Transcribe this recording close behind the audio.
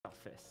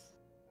fist.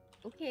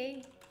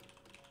 Okay.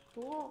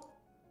 Cool.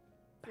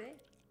 Good.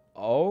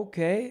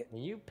 Okay. Can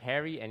you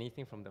parry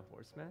anything from the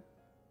horseman?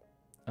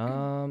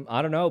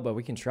 I don't know, but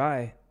we can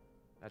try.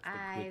 That's the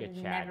I've Giga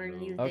Chad never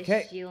move. used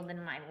Okay. a shield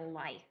in my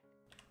life.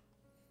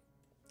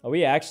 Are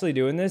we actually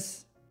doing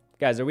this?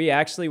 Guys,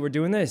 we're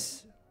doing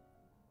this?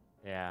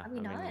 Yeah. Are we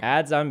not?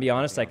 Ads, I'm gonna be I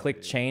honest, I think I'll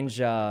clicked do change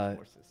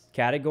horses.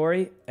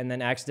 category and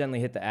then accidentally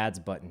hit the ads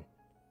button.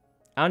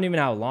 I don't even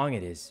know how long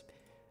it is.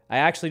 I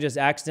actually just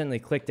accidentally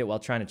clicked it while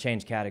trying to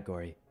change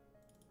category.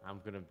 I'm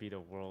gonna be the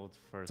world's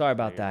first. Sorry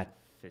about player that.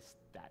 to fist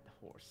that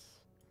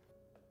horse.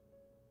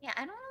 Yeah,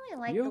 I don't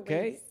really like You the way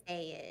okay? you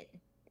say it.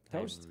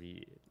 Toast.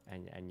 I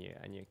need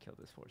to kill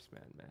this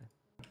horseman, man.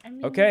 I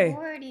mean, Okay. you've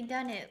already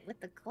done it with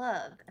the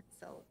club,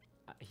 so...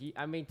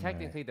 I mean,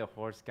 technically, the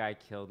horse guy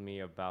killed me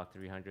about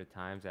 300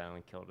 times. I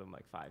only killed him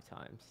like 5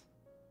 times.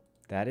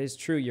 That is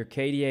true. Your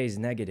KDA is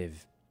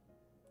negative.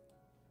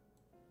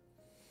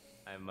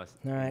 I must.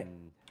 All right.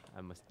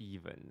 I must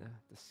even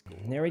the score.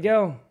 There we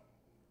go.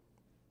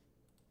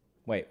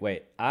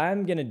 Wait.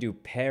 I'm gonna do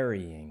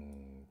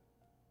parrying.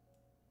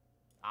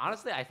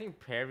 Honestly, I think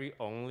parry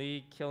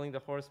only killing the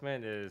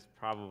horseman is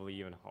probably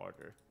even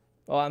harder.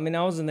 Well, I mean,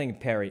 I wasn't thinking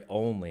parry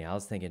only. I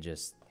was thinking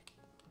just...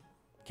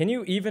 Can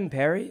you even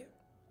parry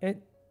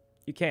it?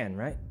 You can,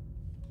 right?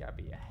 You gotta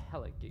be a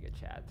hella Giga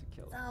Chad to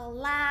kill him. So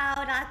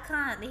loud, I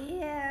can't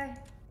hear.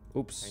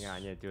 Oops. Hang on, I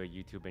need to do a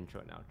YouTube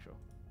intro and outro.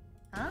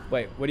 Huh?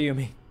 Wait, what do you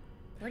mean?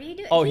 What are you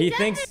doing? Oh, he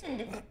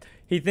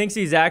thinks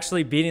he's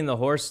actually beating the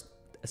horse,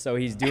 so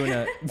he's doing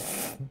a...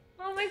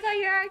 Oh my god,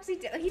 you're actually...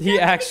 He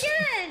actually...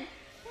 again!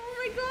 Oh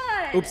my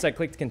god! Oops, I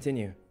clicked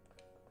continue.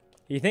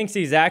 He thinks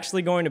he's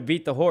actually going to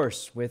beat the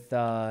horse with,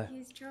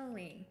 He's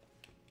trolling.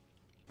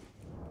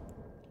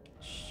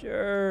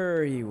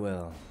 Sure he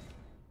will.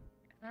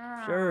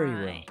 Sure he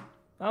will.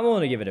 I'm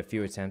willing to give it a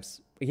few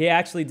attempts. He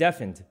actually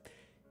deafened.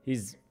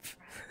 He's...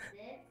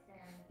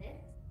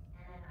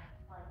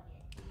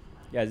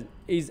 Yeah,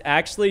 he's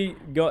actually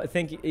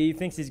he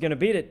thinks he's gonna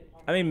beat it.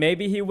 I mean,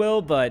 maybe he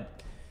will,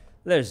 but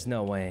there's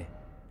no way.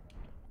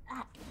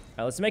 Alright,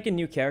 let's make a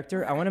new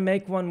character. I want to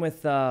make one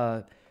with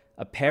a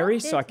parry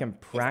so I can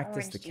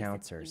practice the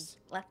counters.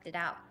 Left it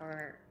out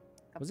for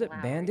a Was it couple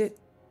hours. Bandit?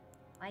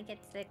 I get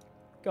sick.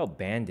 Go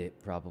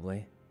Bandit,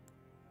 probably.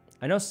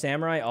 I know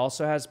Samurai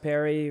also has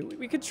parry.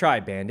 We could try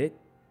Bandit.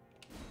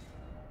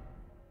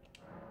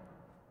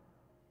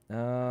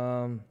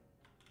 I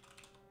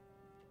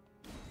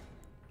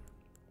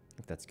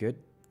think that's good.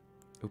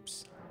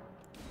 Oops.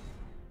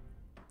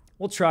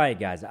 We'll try it,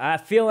 guys. I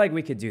feel like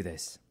we could do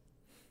this.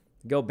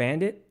 Go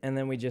Bandit, and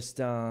then we just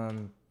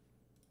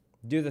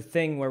do the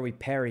thing where we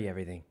parry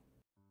everything.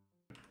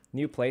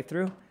 New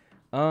playthrough.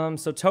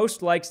 So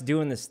Toast likes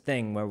doing this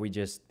thing where we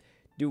just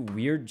do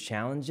weird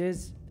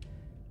challenges.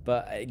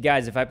 But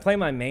guys, if I play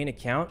my main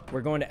account,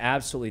 we're going to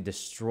absolutely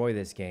destroy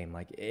this game.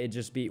 Like,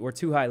 we're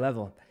too high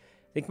level.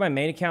 I think my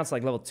main account's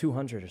like level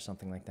 200 or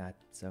something like that.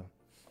 So,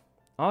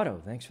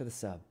 Otto, thanks for the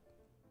sub.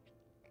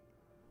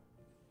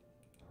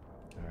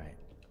 All right.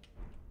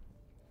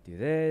 Do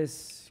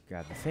this.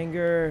 Grab the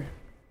finger.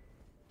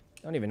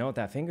 Don't even know what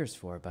that finger's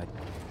for, but...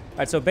 All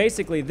right, so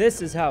basically,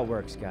 this is how it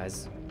works,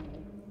 guys.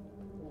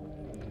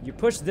 You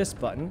push this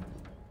button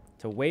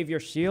to wave your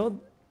shield,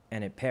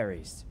 and it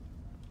parries.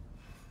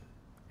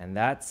 And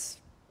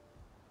that's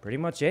pretty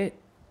much it.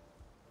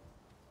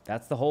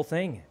 That's the whole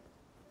thing.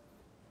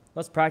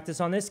 Let's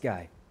practice on this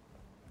guy.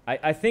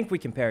 I think we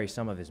can parry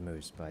some of his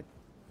moves, but...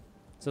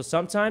 So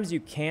sometimes you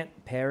can't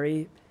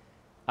parry...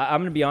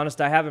 I'm going to be honest,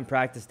 I haven't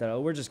practiced at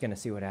all. We're just going to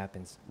see what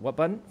happens. What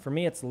button? For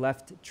me, it's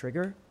left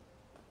trigger.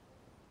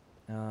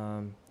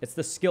 It's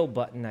the skill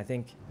button, I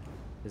think,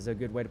 is a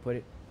good way to put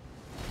it.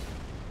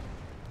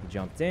 He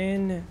jumped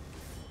in.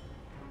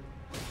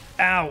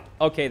 Ow!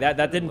 Okay, that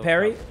didn't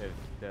parry. If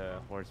the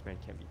horseman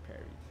can be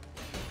parried.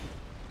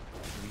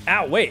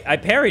 Ow, wait, I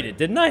parried it,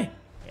 didn't I?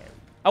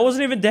 I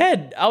wasn't even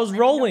dead. I was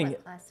rolling.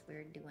 What class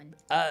we're doing.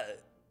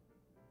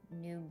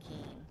 New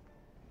game.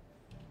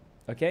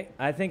 Okay,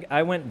 I think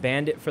I went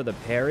Bandit for the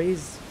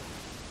parries.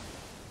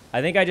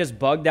 I think I just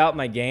bugged out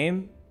my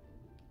game.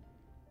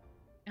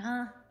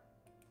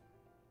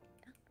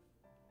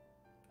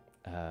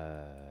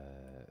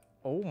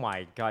 Oh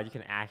my god, you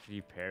can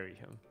actually parry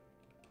him.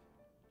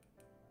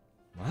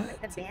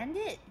 What? The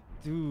bandit?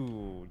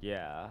 Dude,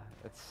 yeah.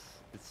 It's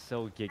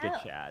so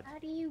Giga Chad. How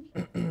do you...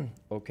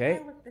 Okay.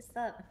 I look this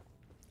up.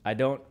 I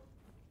don't...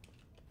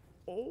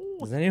 Oh,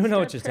 Does anyone know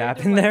what just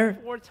happened like there?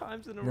 4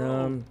 times in a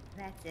row.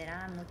 That's it.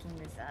 I'm looking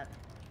this up.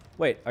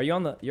 Wait, you're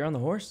on the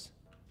horse?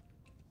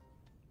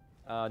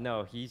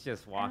 No, he's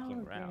just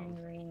walking around.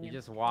 He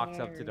just walks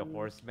up to the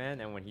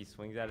horseman, and when he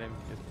swings at him,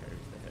 he just parries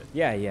the head.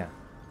 Yeah, yeah.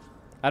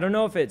 I don't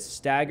know if it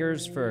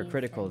staggers for a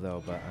critical,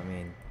 though, but, I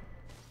mean...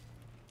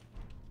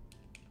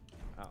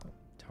 Oh.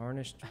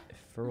 Tarnished,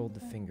 furled the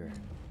finger.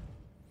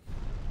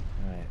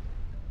 Alright.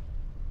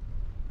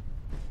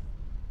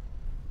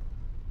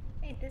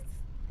 Hey, this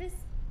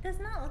does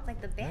not look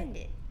like the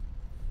bandit.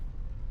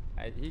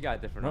 He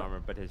got different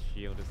armor, but his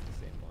shield is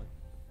the same one.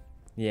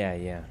 Yeah,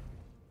 yeah.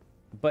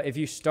 But if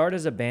you start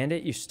as a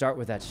bandit, you start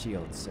with that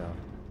shield, so.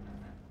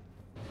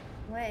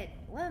 What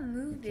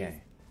move is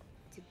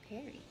to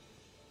parry?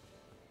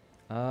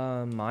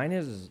 Mine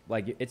is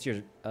like it's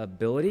your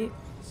ability.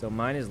 So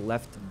mine is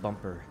left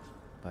bumper,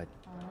 but.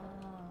 Oh.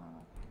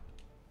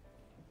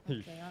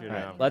 You should Alright,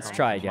 have let's come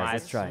try it, to guys. my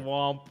Let's try it.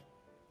 swamp.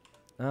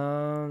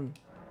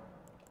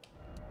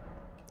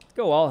 Let's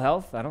go all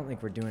health. I don't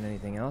think we're doing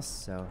anything else,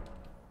 so.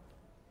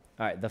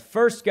 All right, the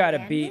first guy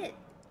to beat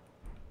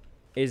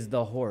is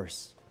the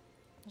horse.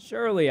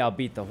 Surely I'll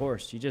beat the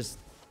horse.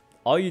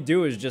 All you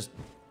do is just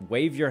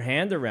wave your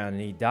hand around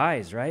and he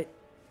dies, right?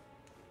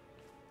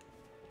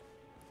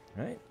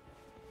 Right?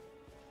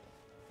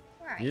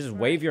 You just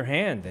wave your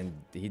hand and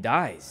he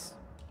dies.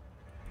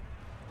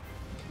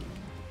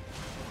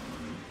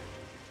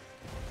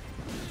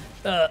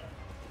 Huh.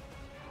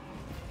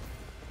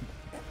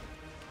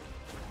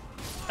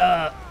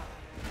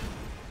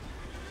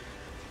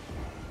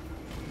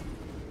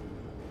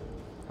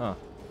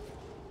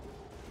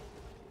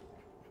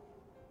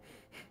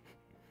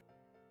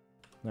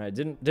 All right,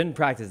 didn't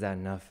practice that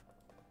enough.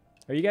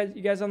 Are you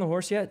guys on the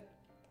horse yet?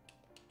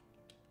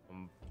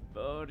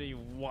 Bodhi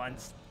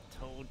once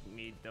told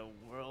me the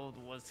world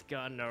was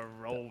gonna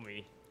roll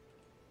me.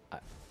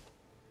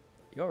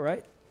 You all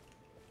right?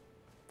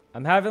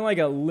 I'm having like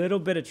a little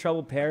bit of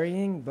trouble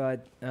parrying,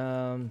 but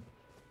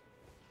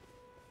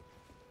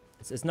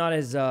it's not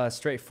as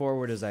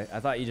straightforward as I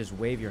thought. You just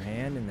wave your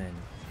hand and then.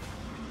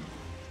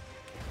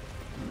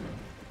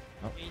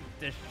 Oh. Ain't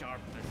the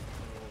sharpest tool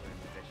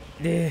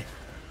in the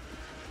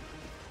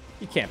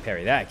You can't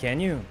parry that, can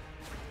you?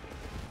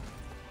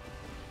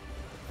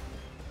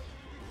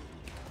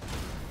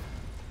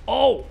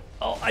 Oh,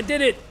 I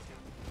did it.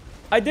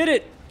 I did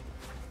it.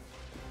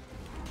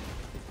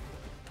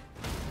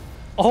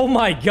 Oh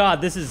my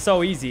god, this is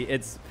so easy.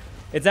 It's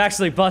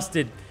actually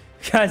busted.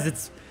 Guys,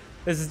 this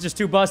is just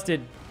too busted.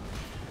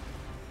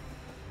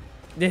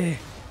 Wait,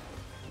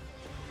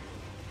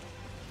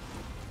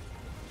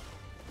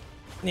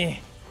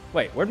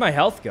 where'd my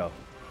health go?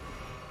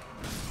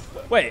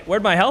 Wait,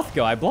 where'd my health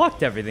go? I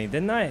blocked everything,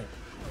 didn't I?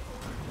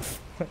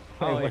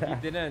 Oh, if you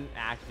didn't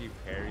actually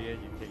parry it,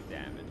 you take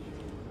damage.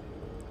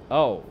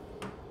 Oh.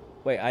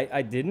 Wait,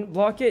 I didn't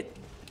block it?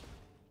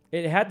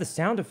 It had the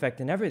sound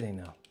effect and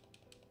everything, though.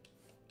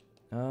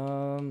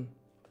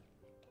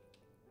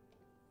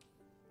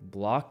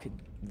 Block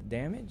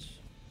damage?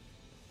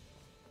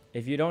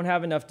 If you don't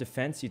have enough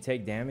defense, you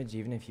take damage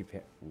even if you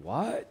parry.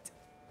 What?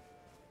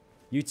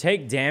 You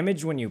take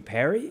damage when you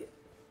parry?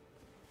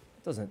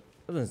 Doesn't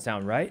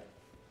sound right.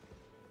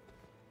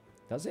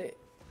 Does it?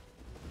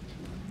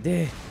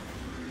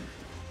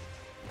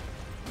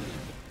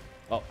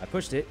 Oh, I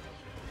pushed it.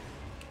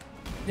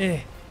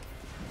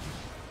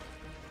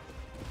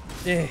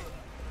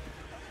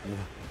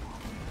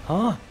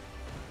 Huh?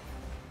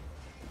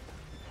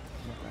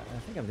 I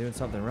think I'm doing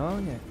something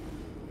wrong.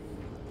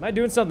 Am I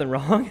doing something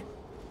wrong?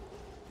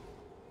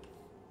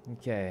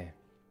 Okay.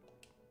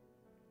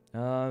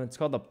 It's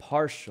called the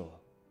partial.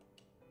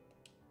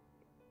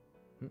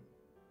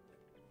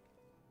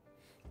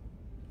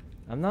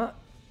 I'm not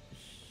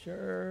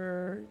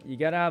sure. You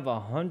gotta have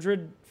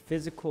 100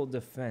 physical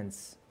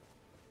defense.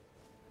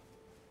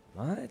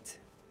 What?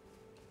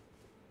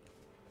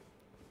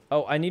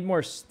 Oh, I need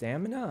more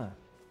stamina?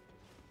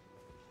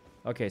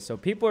 Okay, so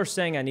people are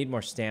saying I need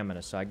more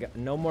stamina, so I got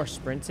no more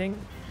sprinting.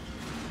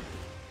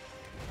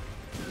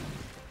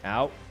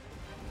 Ow. Okay,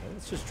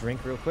 let's just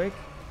drink real quick.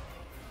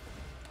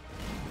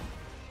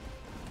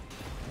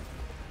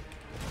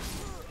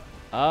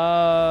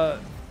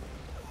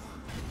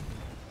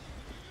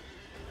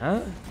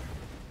 Huh?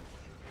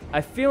 I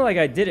feel like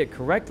I did it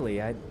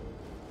correctly.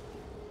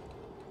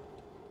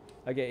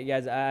 Okay,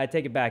 guys, I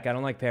take it back. I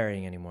don't like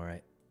parrying anymore,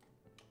 right?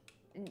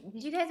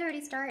 Did you guys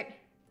already start?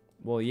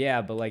 Well,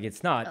 yeah, but like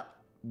it's not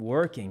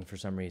working for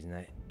some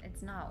reason.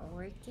 It's not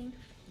working?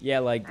 Yeah,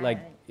 like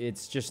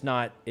it's just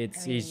not.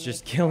 He's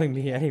just killing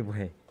me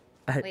anyway.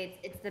 Wait,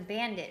 it's the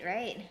bandit,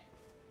 right?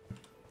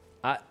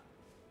 I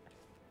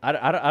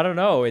don't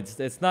know.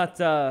 It's not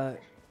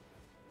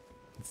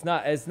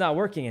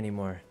working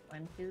anymore.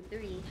 1, 2,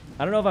 3.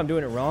 I don't know if I'm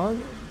doing it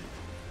wrong.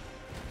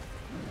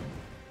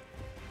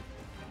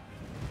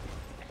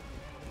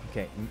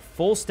 Okay,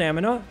 full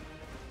stamina.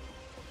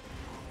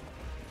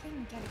 You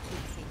can get a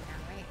keepsake now,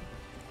 right?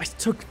 I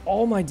took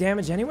all my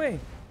damage anyway.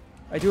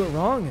 I do it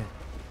wrong.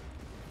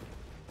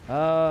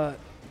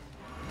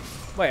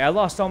 Wait, I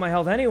lost all my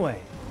health anyway.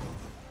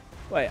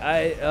 Wait,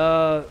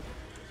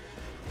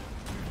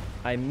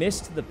 I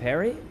missed the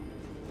parry?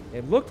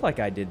 It looked like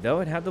I did,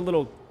 though. It had the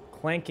little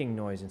clanking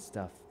noise and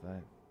stuff.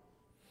 But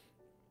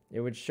it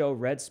would show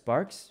red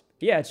sparks.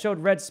 Yeah, it showed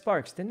red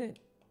sparks, didn't it?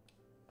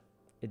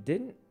 It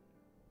didn't?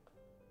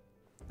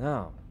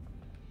 No.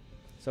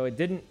 So it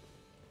didn't...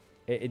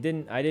 I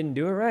didn't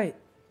do it right.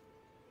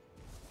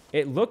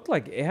 It looked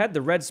like... It had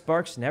the red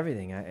sparks and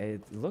everything.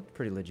 It looked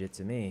pretty legit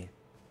to me.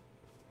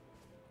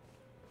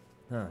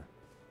 Huh.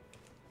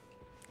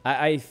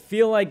 I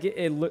feel like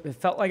it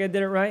felt like I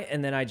did it right,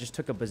 and then I just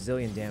took a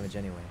bazillion damage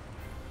anyway.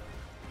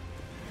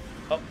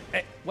 Oh,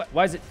 hey. What?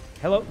 Why is it?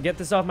 Hello? Get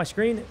this off my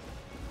screen.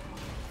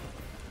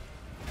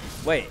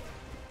 Wait.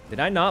 Did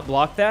I not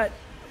block that?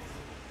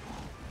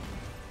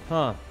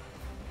 Huh.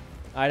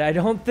 I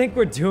don't think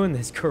we're doing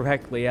this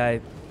correctly.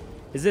 Am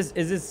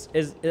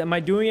I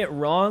doing it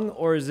wrong,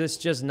 or is this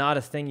just not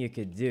a thing you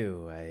could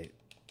do?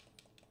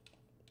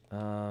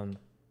 Huh.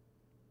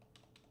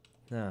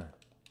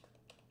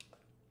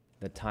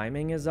 The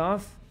timing is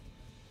off?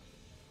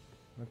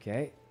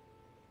 Okay.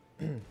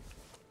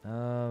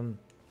 I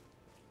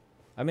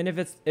mean,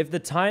 if the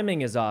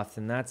timing is off,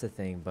 then that's a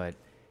thing, but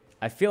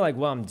I feel like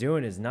what I'm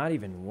doing is not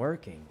even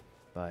working,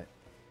 but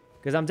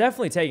because I'm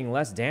definitely taking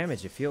less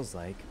damage, it feels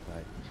like,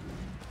 but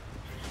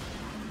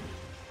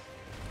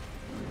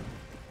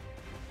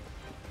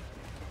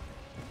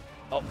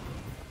oh,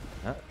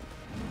 huh?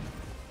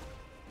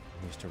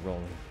 I'm used to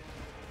rolling.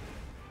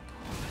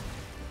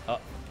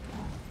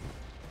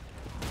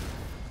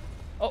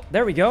 Oh,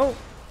 there we go.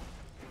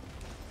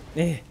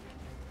 Eh.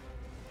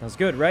 That was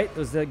good, right?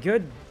 Was that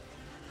good?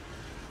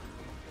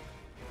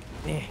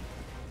 Eh.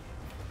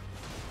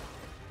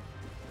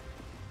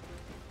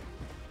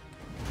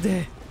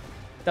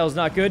 That was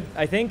not good,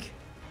 I think.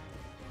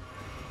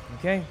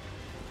 Okay.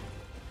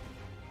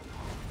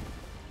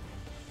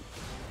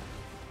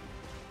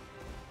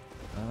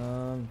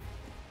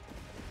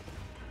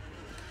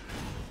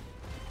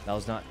 That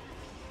was not.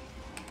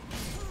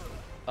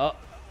 Oh.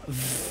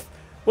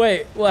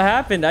 Wait, what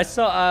happened? I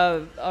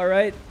saw, all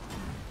right.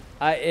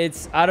 I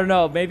don't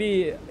know.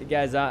 Maybe,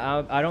 guys,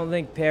 I don't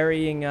think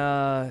parrying,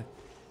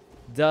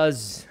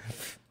 does.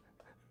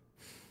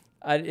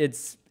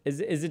 Is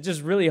it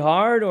just really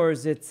hard, or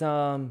is it,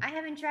 I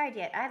haven't tried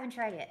yet.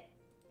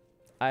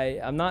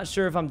 I'm not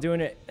sure if I'm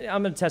doing it.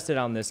 I'm gonna test it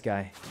on this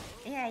guy.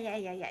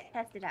 Yeah.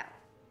 Test it out.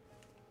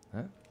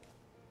 Huh?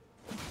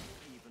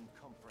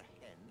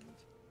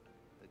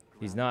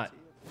 He's not.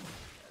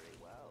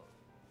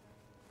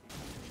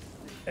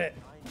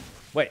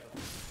 Wait.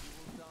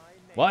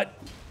 What?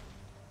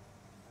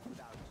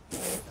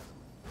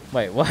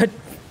 Wait, what?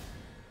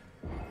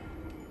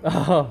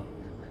 Oh.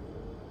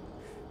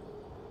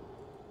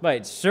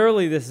 Wait,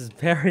 surely this is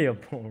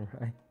parryable,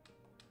 right?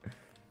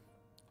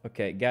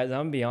 Okay, guys, I'm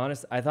gonna be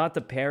honest. I thought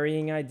the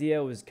parrying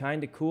idea was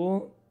kind of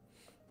cool.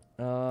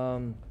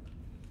 Oh.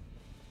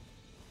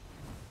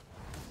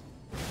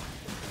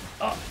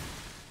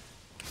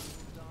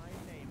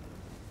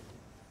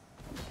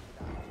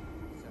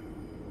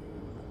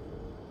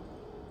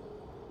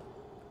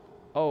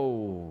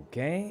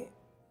 Okay.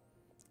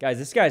 Guys,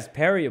 this guy's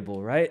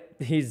parryable, right?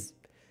 He's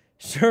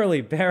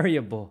surely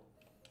parryable.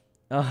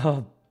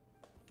 What?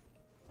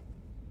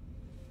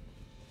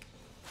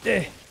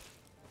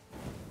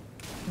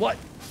 What?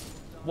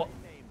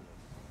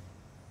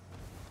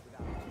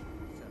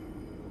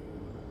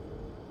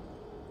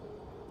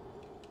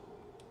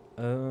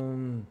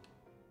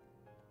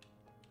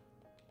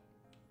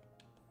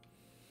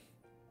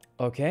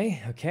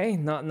 Okay.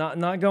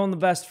 Not going the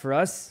best for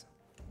us.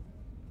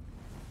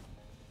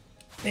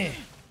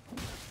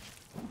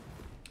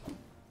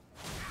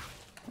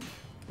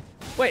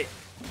 Wait,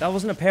 that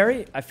wasn't a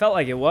parry? I felt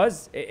like it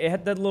was. It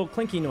had that little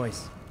clinky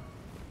noise.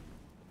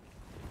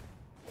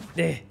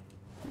 This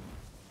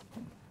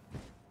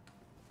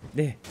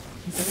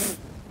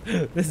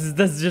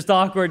is just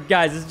awkward,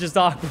 guys. This is just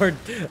awkward.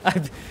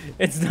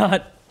 It's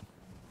not.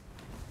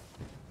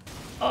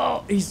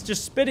 Oh, he's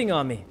just spitting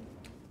on me.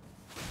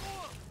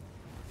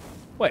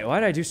 Wait, why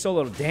did I do so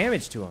little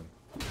damage to him?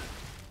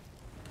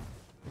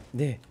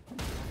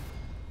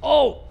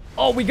 Oh,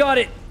 we got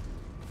it.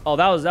 Oh,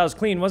 that was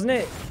clean, wasn't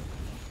it?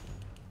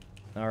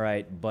 All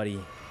right, buddy.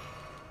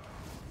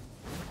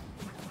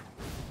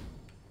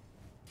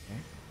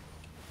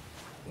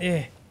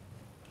 Okay.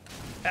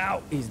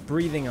 Ow, he's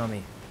breathing on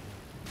me.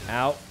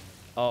 Ow.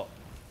 Oh.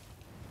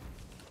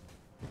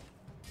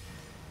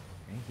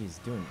 Okay, he's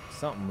doing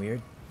something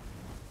weird.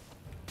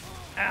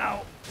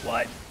 Ow.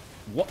 What?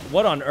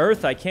 What on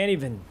earth? I can't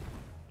even.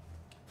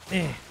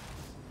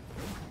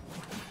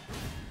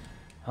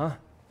 Huh?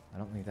 I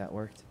don't think that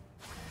worked.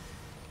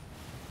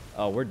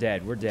 Oh, we're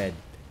dead. We're dead.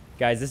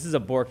 Guys, this is a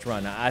borked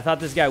run. I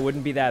thought this guy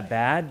wouldn't be that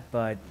bad,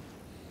 but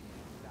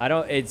I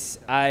don't know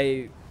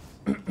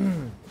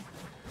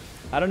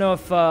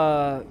if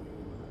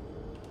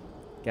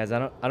guys, I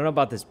don't know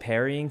about this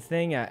parrying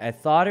thing. I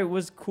thought it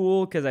was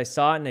cool because I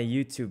saw it in a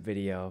YouTube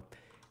video,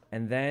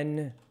 and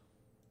then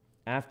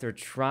after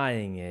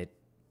trying it,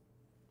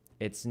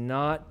 it's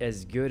not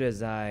as good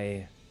as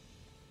I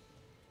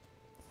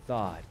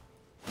thought.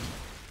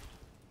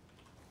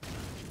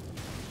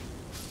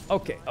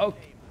 Okay. All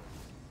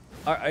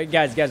right,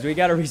 guys, we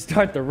gotta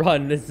restart the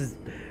run. This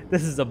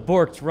is a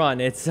borked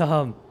run. It's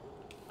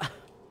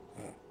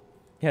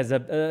yes,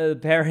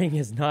 parrying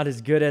is not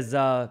as good as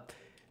I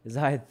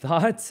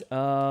thought.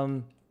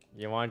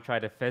 You want to try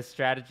the fist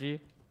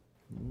strategy?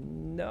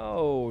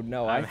 No.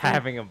 I'm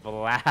having a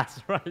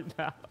blast right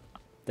now.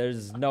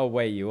 There's no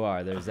way you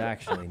are. There's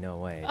actually no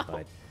way,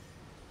 but.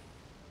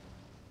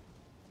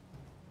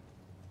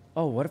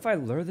 Oh, what if I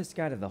lure this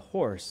guy to the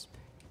horse,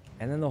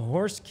 and then the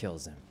horse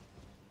kills him?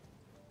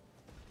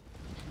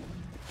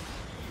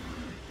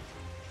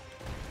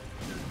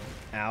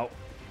 Ow.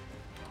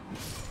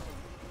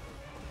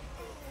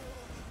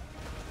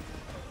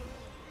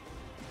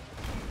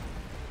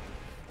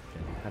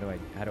 How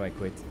do I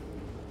quit?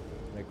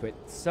 I quit.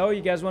 So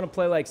you guys want to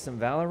play like some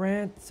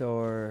Valorant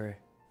or?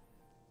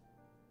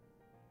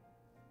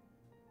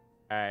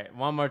 All right,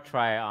 one more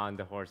try on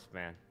the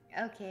horseman.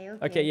 Okay,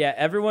 okay. Okay, yeah,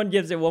 everyone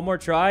gives it one more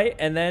try,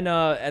 and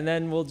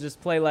then we'll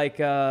just play like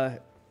Okay,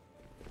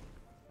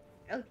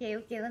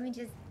 let me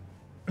just...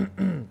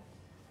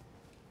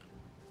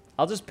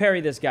 I'll just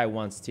parry this guy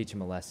once, teach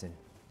him a lesson.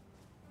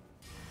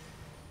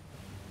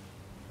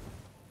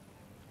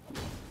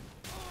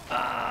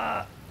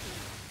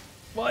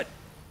 What?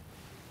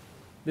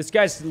 This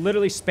guy's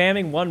literally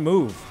spamming one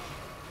move.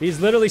 He's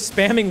literally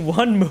spamming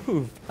one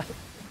move.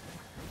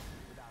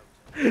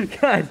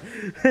 Guys,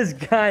 this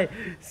guy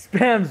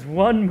spams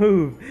one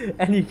move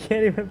and you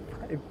can't even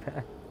fight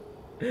back.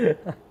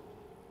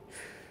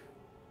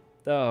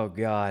 Oh,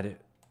 God.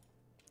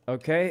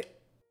 Okay.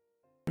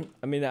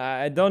 I mean,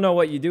 I don't know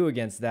what you do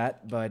against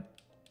that, but...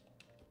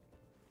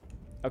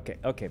 Okay,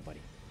 okay, buddy.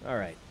 All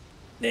right.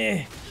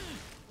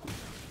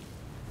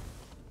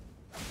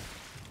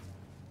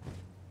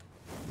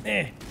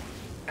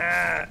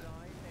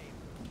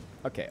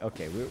 Okay,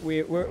 okay.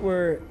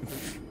 We're...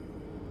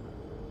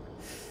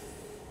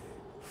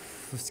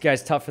 This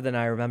guy's tougher than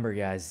I remember,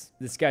 guys.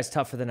 This guy's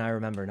tougher than I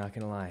remember, not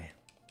gonna lie.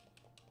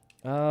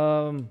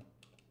 All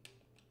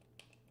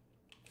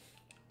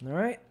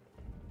right.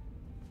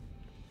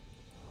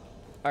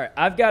 All right,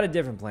 I've got a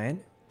different plan.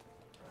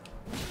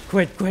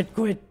 Quit.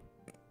 Will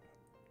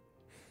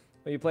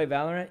you play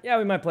Valorant? Yeah,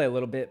 we might play a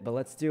little bit, but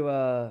let's do,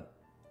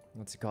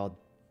 what's it called?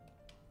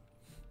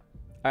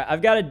 All right,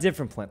 I've got a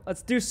different plan.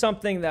 Let's do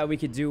something that we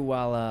could do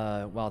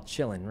while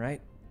chilling,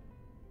 right?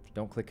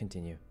 Don't click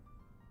continue.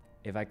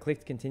 If I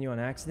clicked continue on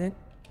accident,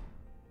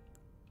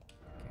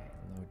 okay,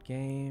 load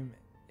game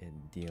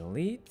and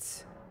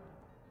delete.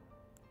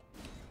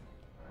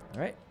 All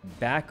right,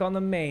 back on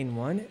the main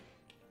one.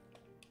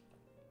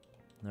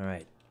 All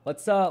right,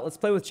 let's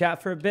play with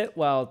chat for a bit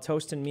while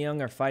Toast and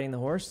Myung are fighting the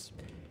horse,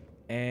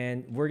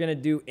 and we're gonna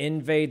do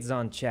invades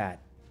on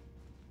chat.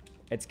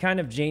 It's kind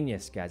of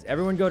genius, guys.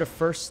 Everyone go to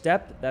first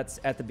step.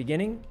 That's at the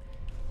beginning,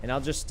 and I'll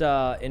just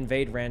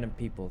invade random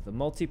people. The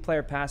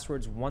multiplayer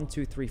password's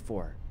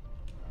 1234.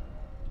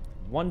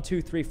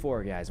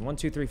 1234, guys.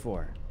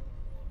 1234.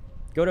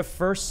 Go to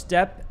first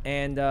step,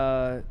 and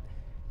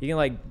you can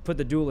like put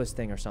the duelist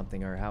thing or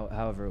something, or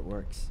however it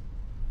works.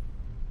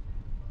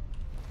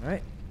 All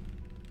right.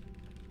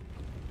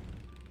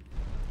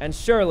 And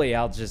surely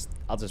I'll just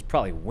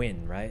probably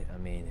win, right? I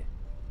mean,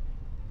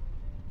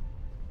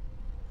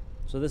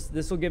 so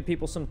this will give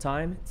people some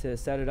time to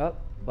set it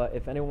up. But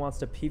if anyone wants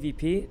to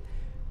PvP,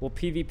 we'll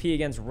PvP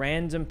against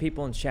random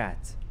people in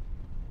chat.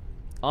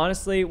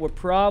 Honestly, we're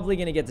probably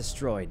gonna get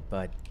destroyed,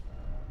 but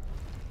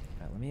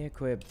all right, let me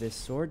equip this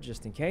sword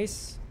just in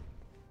case.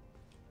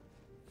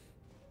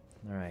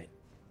 All right.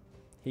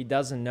 He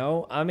doesn't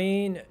know. I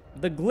mean,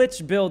 the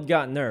glitch build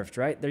got nerfed,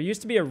 right? There used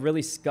to be a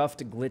really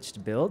scuffed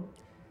glitched build,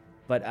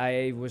 but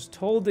I was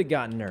told it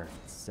got nerfed,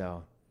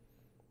 so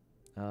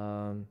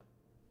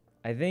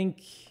I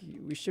think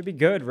we should be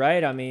good,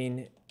 right? I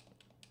mean,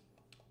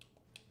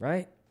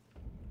 right?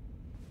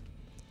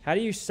 How do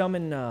you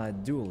summon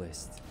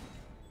duelist?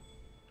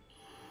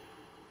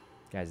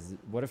 Guys,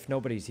 what if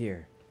nobody's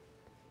here?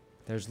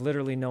 There's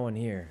literally no one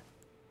here.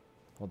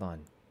 Hold on.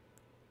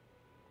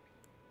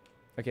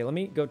 Okay, let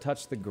me go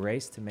touch the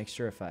grace to make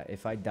sure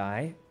if I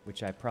die,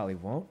 which I probably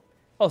won't.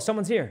 Oh,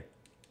 someone's here.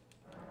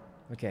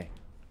 Okay.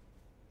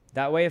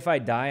 That way, if I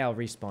die, I'll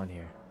respawn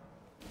here.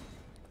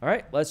 All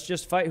right, let's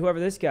just fight whoever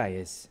this guy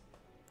is.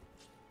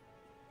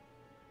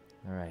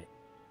 All right.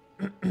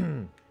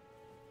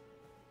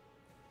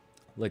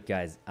 Look,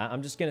 guys,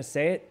 I'm just going to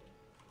say it.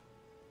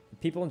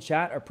 People in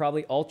chat are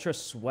probably ultra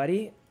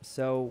sweaty,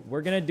 so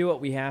we're going to do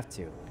what we have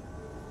to.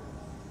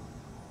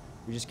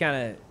 We just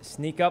kind of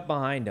sneak up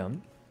behind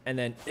them, and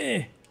then...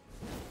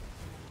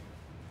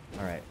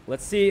 All right,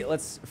 let's see.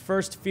 Let's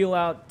first feel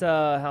out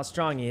how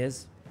strong he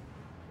is.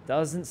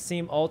 Doesn't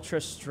seem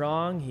ultra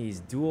strong.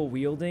 He's dual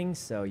wielding,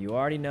 so you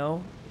already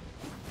know.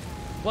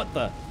 What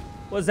the?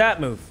 What's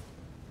that move?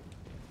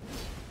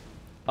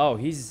 Oh,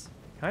 he's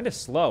kind of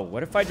slow.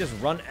 What if I just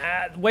run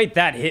at... Wait,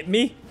 that hit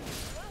me?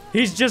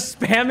 He's just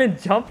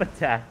spamming jump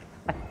attack.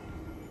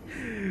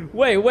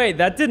 Wait,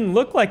 that didn't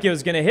look like it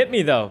was going to hit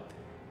me, though.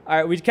 All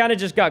right, we kind of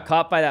just got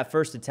caught by that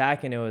first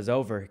attack, and it was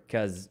over.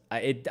 Because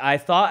I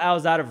thought I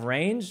was out of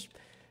range,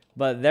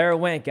 but there it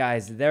went,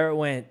 guys. There it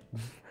went.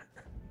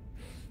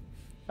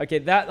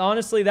 Okay,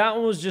 honestly, that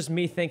one was just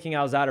me thinking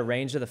I was out of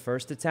range of the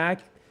first attack.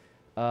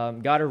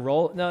 Got a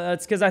roll. No,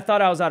 that's because I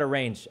thought I was out of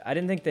range. I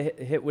didn't think the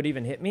hit would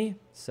even hit me.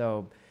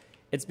 So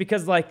it's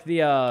because like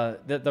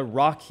the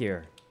rock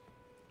here.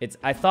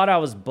 I thought I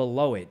was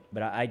below it,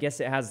 but I guess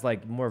it has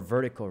like more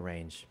vertical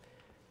range.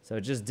 So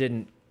it just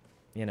didn't,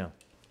 you know.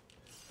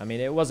 I mean,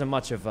 it wasn't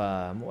much of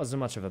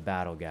a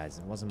battle, guys.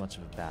 It wasn't much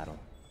of a battle.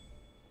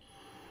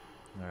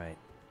 All right.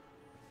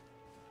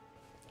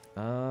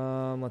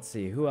 Let's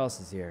see. Who else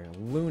is here?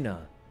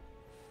 Luna.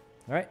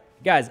 All right,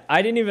 guys,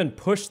 I didn't even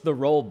push the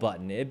roll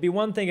button. It'd be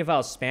one thing if I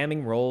was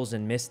spamming rolls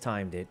and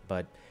mistimed it,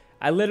 but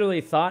I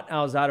literally thought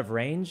I was out of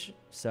range,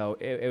 so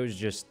it was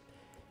just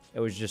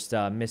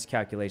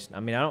miscalculation. I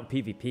mean, I don't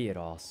PvP at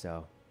all,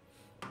 so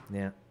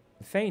yeah.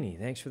 Faney,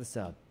 thanks for the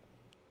sub.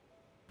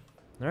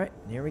 All right,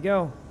 here we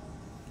go.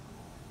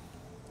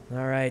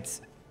 All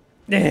right.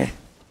 I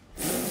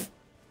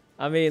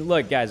mean,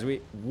 look, guys,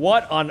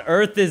 what on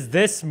earth is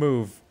this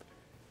move?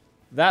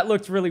 That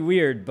looked really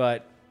weird,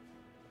 but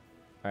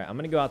all right, I'm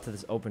gonna go out to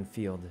this open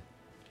field.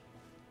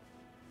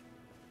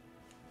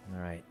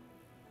 All right.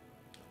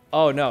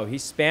 Oh no,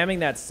 he's spamming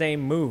that same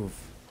move.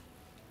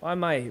 Why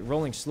am I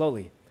rolling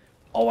slowly?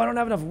 Oh, I don't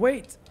have enough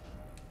weight.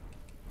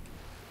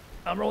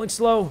 I'm rolling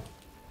slow.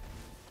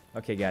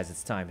 Okay, guys,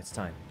 it's time. It's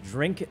time.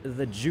 Drink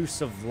the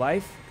juice of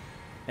life.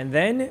 And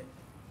then...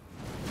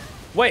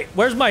 Wait,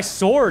 where's my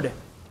sword?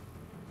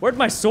 Where'd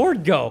my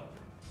sword go?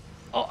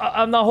 Oh,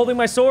 I'm not holding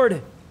my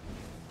sword.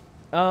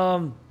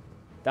 That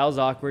was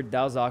awkward.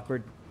 That was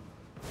awkward.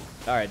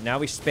 All right, now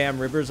we spam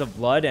Rivers of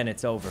Blood, and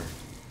it's over.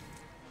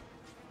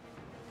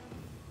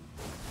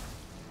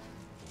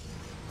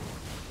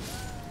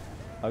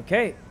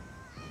 Okay.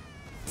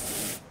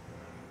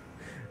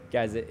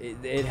 Guys,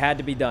 it had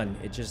to be done.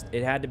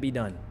 It had to be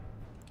done.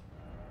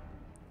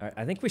 All right,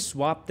 I think we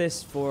swap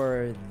this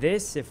for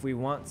this if we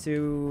want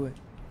to,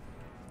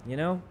 you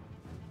know.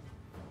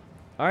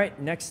 All right,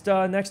 next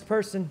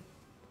person.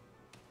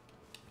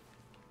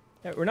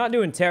 Yeah, we're not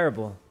doing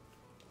terrible.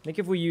 I think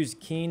if we use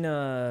Keen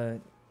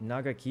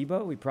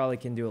Nagakiba, we probably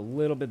can do a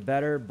little bit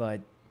better,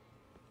 but...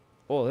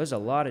 Oh, there's a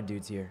lot of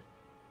dudes here.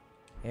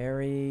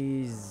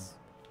 Ares...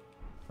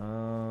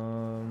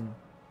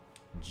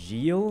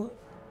 Geel?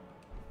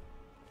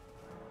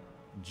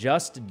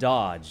 Just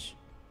dodge.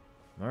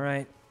 All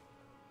right.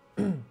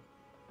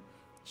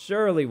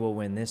 Surely we'll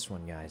win this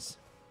one, guys.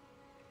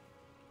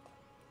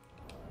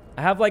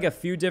 I have like a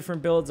few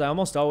different builds. I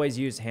almost always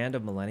use Hand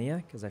of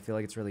Millennia because I feel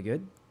like it's really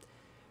good.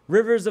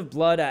 Rivers of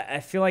Blood, I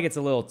feel like it's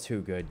a little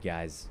too good,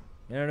 guys.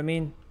 You know what I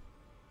mean?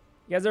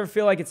 You guys ever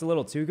feel like it's a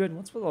little too good?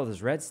 What's with all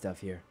this red stuff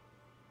here?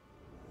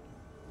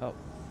 Oh.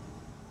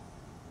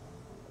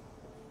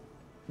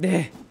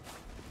 All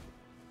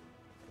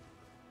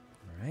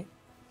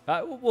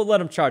right. We'll let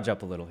him charge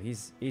up a little.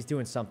 He's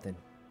doing something.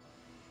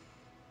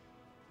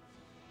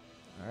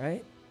 All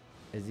right.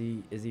 Is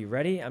he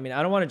ready? I mean,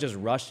 I don't want to just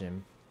rush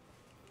him.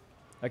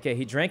 Okay,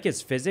 he drank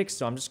his physics,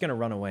 so I'm just gonna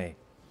run away.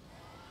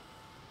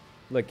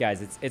 Look,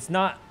 guys, it's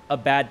not a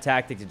bad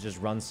tactic to just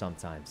run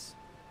sometimes.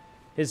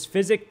 His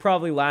physic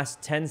probably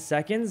lasts 10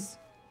 seconds.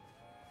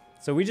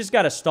 So we just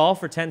gotta stall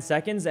for 10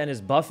 seconds and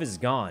his buff is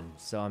gone.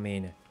 So, I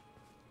mean...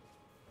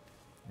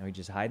 Now he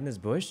just hide in this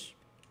bush.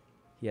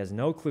 He has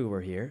no clue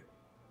we're here.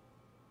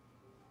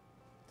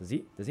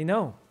 Does he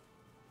know?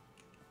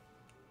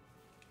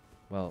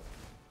 Well,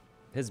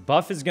 his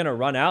buff is gonna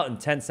run out in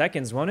 10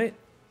 seconds, won't it?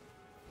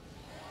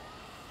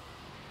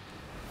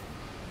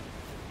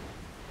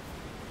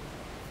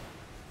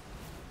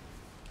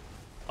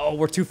 Oh,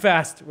 we're too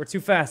fast. We're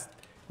too fast.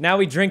 Now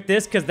we drink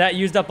this because that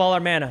used up all our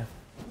mana.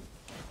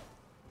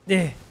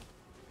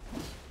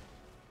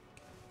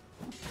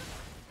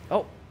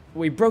 Oh,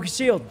 we broke his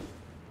shield.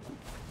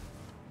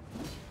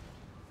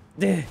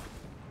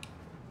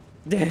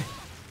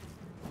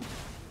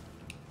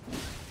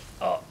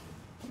 Oh.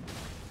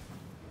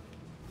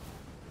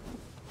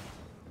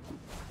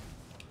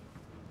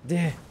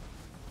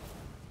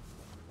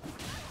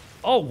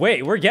 Oh,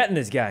 wait, we're getting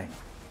this guy.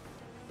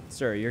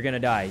 Sir, you're gonna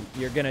die.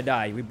 You're gonna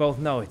die. We both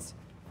know it.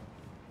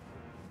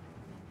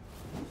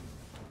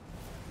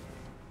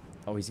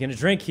 Oh, he's gonna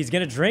drink. He's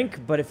gonna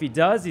drink, but if he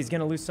does, he's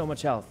gonna lose so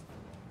much health.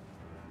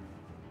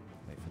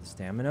 Wait for the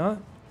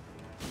stamina.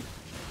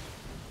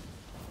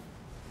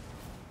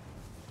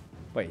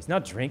 Wait, he's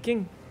not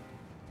drinking?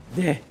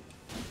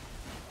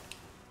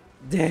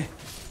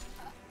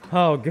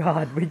 Oh,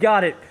 God. We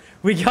got it.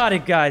 We got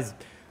it, guys.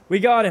 We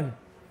got him.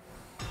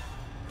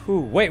 Ooh,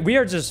 wait, we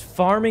are just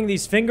farming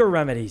these finger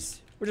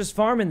remedies. We're just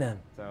farming them.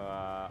 So,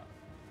 how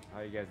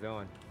you guys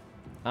doing?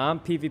 I'm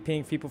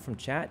PvPing people from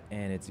chat,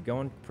 and it's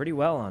going pretty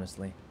well,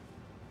 honestly.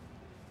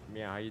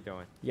 Yeah, how you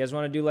doing? You guys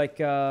want to do, like,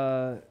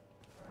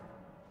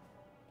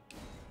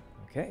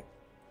 Okay.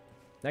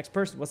 Next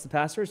person. What's the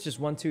password? It's just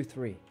 1, 2,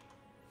 3.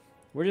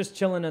 We're just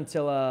chilling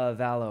until,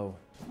 Valo.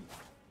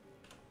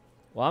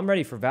 Well, I'm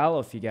ready for Valo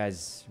if you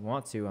guys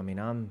want to. I mean,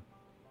 I'm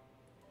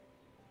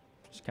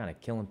just kind of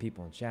killing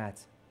people in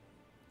chat.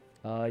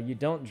 You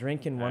don't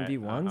drink in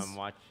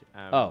 1v1s?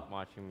 I'm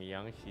watching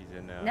Myung. She's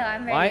in... No,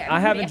 I'm ready. I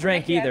haven't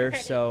drank either,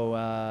 so...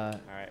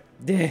 Alright.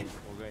 We're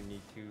going to need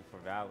 2 for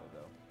Valo,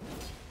 though.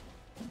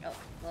 Oh,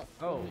 well,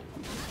 oh.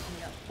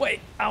 No. Wait,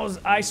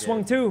 I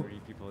swung too. 3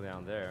 people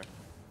down there.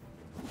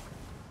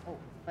 Oh,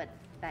 but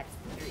that's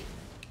 3.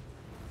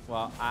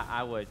 Well,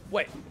 I would...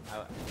 Wait.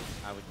 I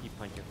would keep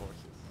punching horses.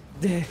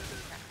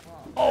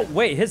 Oh,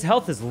 wait, his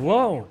health is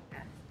low.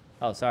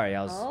 Oh, sorry,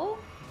 I was... Oh?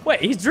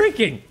 Wait, he's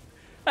drinking.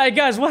 Hey,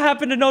 guys, what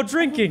happened to no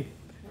drinking?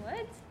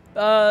 What?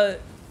 Oh,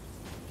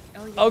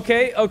 yeah.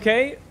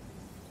 Okay.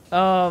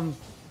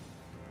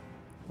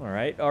 All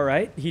right, all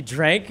right. He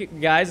drank,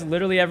 guys.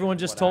 Literally, everyone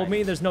just What told I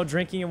me there's no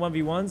drinking in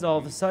 1v1s. All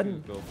of a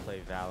sudden. Go play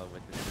Valor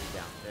with the dude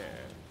down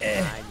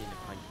there. I need to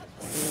punch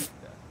this one.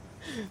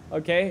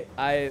 Okay,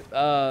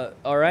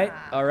 all right,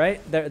 all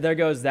right. There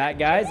goes that,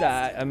 guys.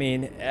 I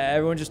mean,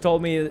 everyone just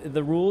told me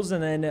the rules,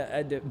 and then,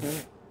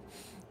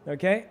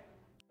 okay.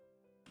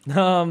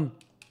 Well,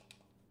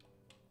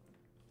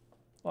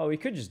 we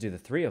could just do the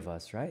 3 of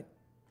us, right?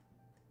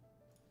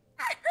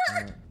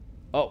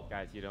 Oh,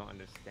 guys, you don't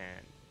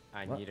understand.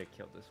 I What? need to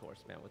kill this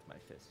horseman with my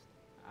fist.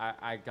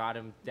 I got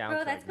him down Bro,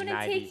 to that's like gonna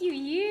 90. take you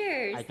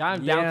years. I got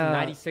him down Yeah. to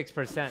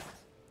 96%.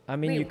 I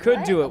mean, Wait, you could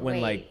what? do Oh, it when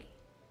wait. like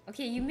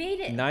Okay, you made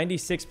it.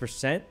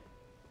 96%.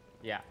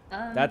 Yeah.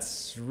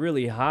 That's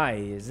really high,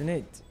 isn't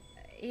it?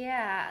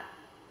 Yeah,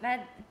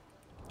 that.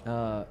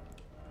 Uh,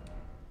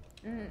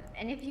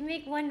 And if you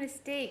make one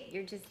mistake,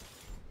 you're just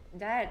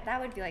that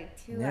would be like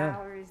 2 Yeah.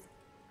 hours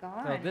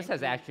gone. No, this if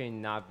has you- actually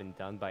not been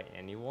done by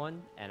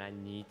anyone, and I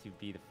need to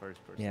be the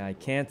first person. yeah, I to do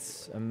it.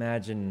 can't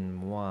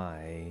imagine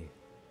why.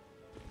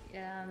 I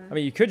Um,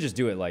 mean, you could just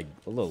do it like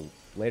a little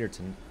later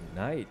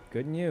tonight,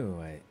 couldn't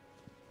you?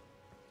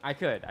 I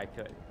could.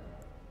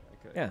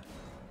 Yeah.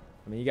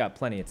 I mean, you got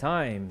plenty of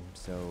time,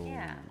 so.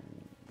 yeah.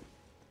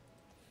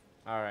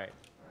 All right.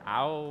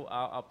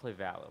 I'll play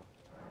Valor,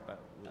 but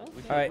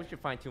we should, Alright. we should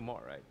find 2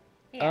 more, right?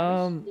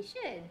 Yeah, we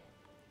should.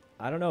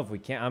 I don't know if we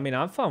can. I mean,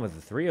 I'm fine with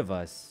the 3 of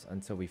us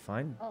until we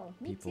find Oh,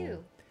 me people.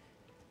 too.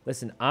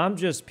 Listen, I'm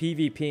just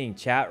PvPing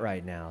chat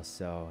right now,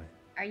 so.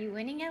 Are you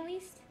winning at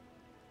least?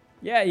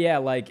 Yeah,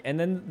 like, and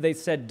then they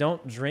said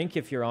don't drink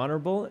if you're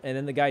honorable, and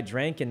then the guy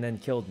drank and then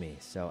killed me,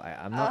 so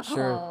I'm not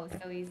sure. Oh,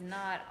 so he's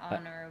not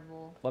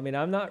honorable. I mean,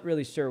 I'm not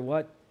really sure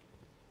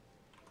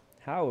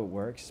how it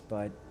works,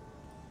 but,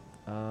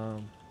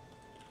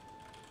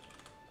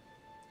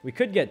 we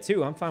could get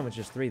 2. I'm fine with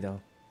just 3,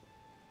 though.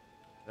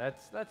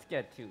 Let's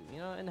get 2. You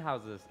know, in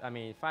houses, I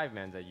mean,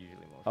 5-mans are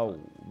usually most Oh,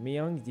 fun.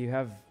 Myung,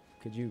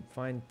 could you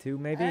find 2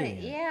 maybe?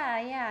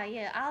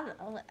 Yeah.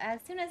 I'll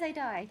as soon as I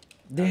die.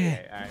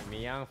 Okay, all right.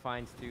 Miyang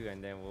finds 2,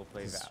 and then we'll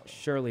play This is Valor.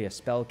 surely a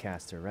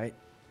spellcaster, right?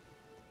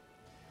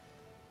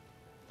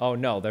 Oh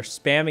no, they're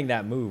spamming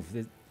that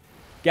move.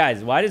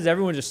 Guys, why does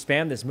everyone just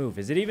spam this move?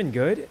 Is it even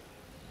good?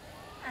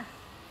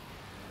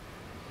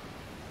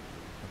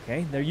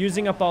 Okay, they're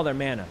using up all their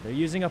mana.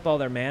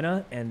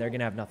 And they're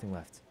gonna have nothing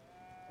left.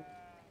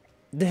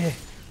 All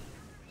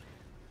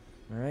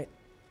right.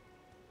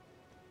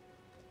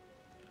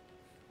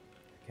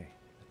 Okay,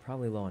 they're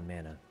probably low on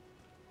mana.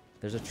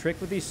 There's a trick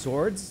with these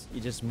swords. You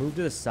just move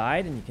to the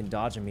side and you can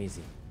dodge them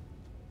easy.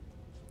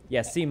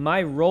 Yeah, see,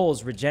 my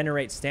rolls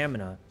regenerate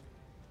stamina.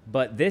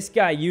 But this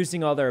guy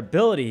using all their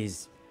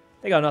abilities,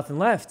 they got nothing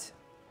left.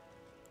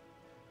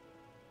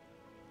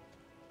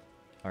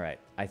 All right,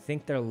 I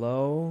think they're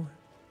low.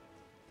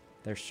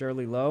 They're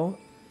surely low.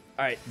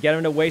 All right, get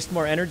them to waste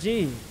more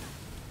energy.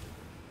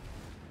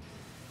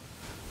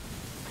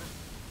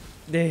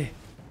 All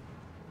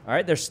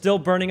right, they're still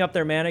burning up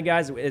their mana,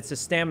 guys. It's a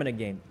stamina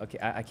game. Okay,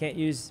 I can't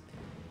use...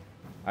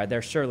 All right,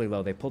 they're surely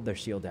low. They pulled their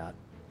shield out.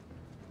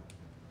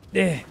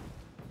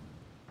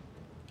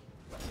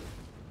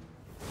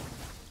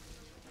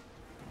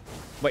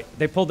 Wait,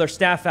 they pulled their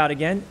staff out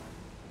again?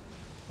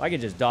 I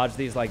can just dodge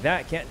these like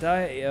that, can't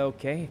I?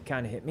 Okay,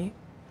 kind of hit me.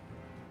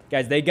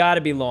 Guys, they got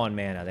to be low on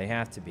mana. They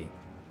have to be.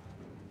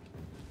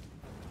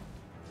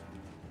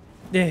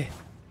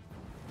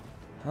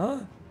 Huh?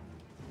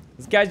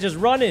 This guy's just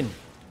running.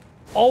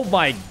 Oh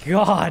my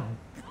god.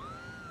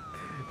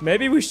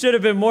 Maybe we should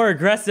have been more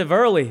aggressive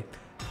early.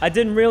 I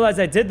didn't realize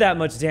I did that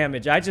much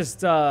damage. I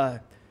just,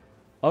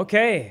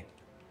 okay.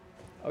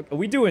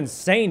 We do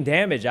insane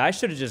damage. I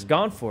should have just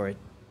gone for it.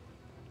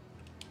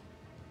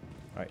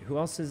 All right, who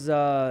else is,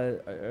 are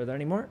there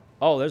any more?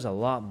 Oh, there's a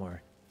lot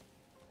more.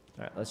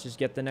 All right, let's just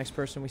get the next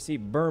person we see.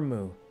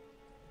 Burmu.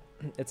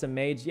 It's a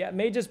mage. Yeah,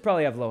 mages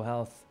probably have low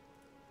health.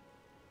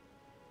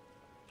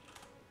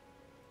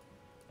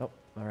 Oh,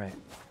 all right.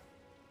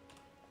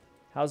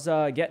 How's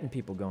getting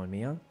people going,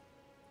 Mia?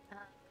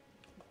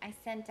 I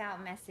sent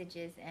out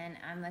messages, and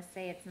I must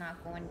say it's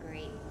not going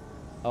great.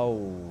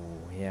 Oh,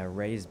 yeah,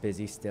 Ray's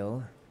busy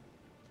still.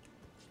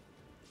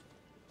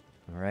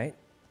 All right.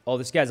 Oh,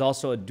 this guy's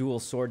also a dual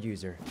sword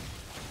user.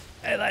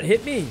 Hey, that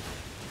hit me.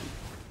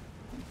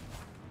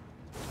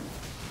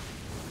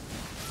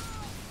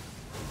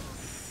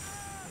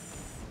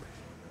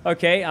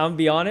 Okay, I'm gonna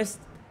be honest.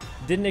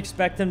 Didn't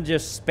expect him to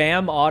just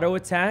spam auto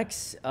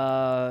attacks.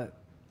 But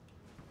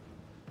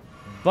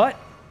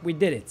we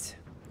did it.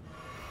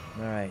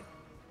 All right.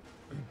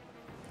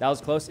 That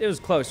was close. It was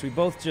close. We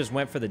both just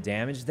went for the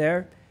damage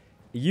there.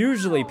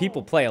 Usually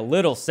people play a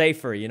little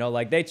safer, you know,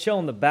 like they chill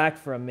in the back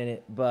for a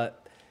minute,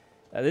 but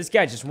this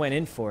guy just went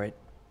in for it.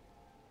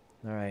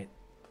 All right.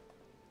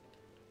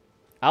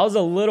 I was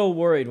a little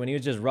worried when he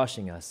was just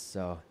rushing us,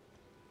 so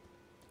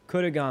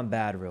could have gone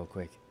bad real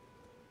quick.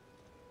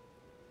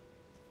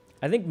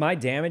 I think my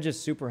damage is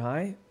super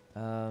high.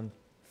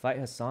 Fight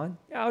Hasan?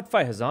 Yeah, I would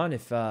fight Hasan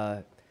if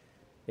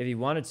he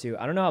wanted to.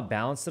 I don't know how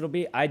balanced it'll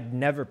be. I'd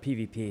never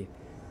PvP.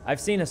 I've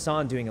seen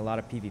Hasan doing a lot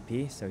of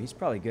PvP, so he's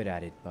probably good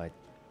at it, but...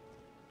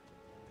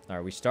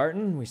 Are we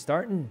starting? We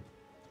starting?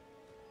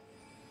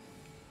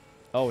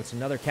 Oh, it's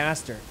another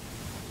caster.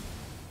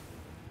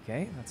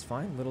 Okay, that's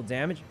fine. Little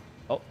damage.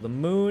 Oh, the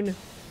moon.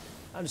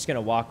 I'm just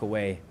gonna walk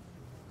away.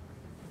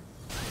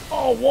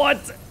 Oh, what?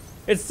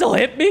 It still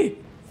hit me?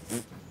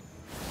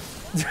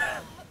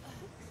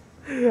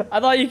 I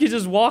thought you could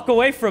just walk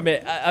away from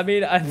it. I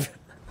mean,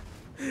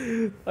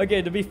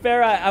 okay, to be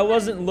fair, I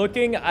wasn't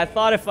looking. I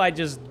thought if I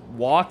just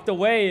walked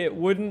away, it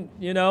wouldn't,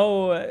 you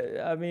know,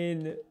 I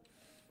mean,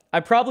 I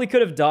probably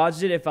could have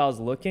dodged it if I was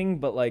looking,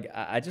 but like,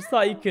 I just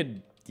thought you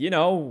could, you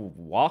know,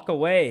 walk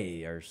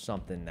away or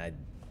something. I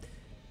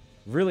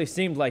really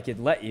seemed like it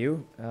let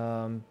you.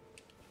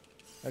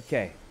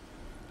 Okay.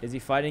 Is he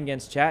fighting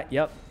against chat?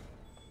 Yep.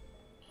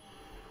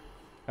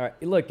 All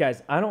right, look,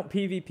 guys, I don't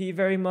PvP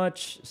very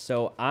much,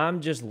 so I'm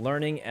just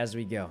learning as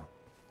we go.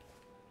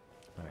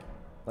 All right,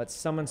 let's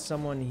summon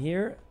someone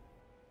here.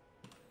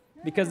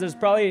 Because there's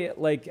probably,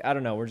 like, I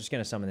don't know, we're just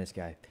going to summon this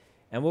guy.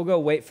 And we'll go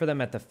wait for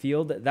them at the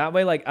field. That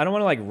way, like, I don't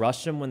want to, like,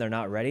 rush them when they're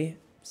not ready.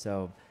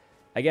 So,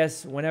 I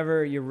guess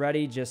whenever you're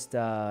ready, just,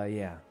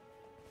 yeah.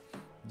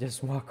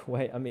 Just walk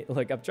away. I mean,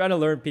 look, I'm trying to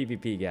learn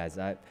PvP, guys.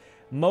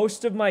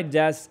 Most of my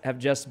deaths have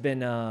just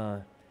been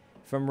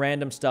from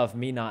random stuff,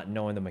 me not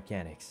knowing the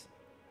mechanics.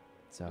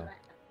 So,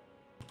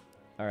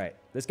 all right.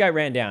 This guy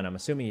ran down. I'm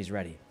assuming he's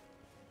ready.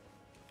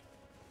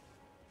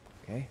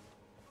 Okay.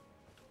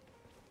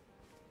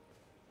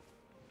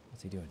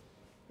 What's he doing?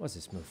 What's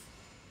this move?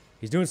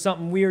 He's doing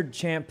something weird,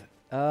 champ.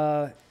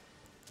 Oh.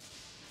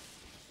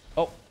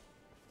 What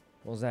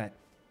was that?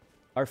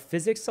 Are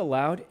physics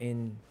allowed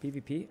in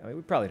PvP? I mean,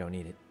 we probably don't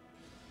need it.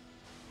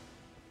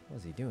 What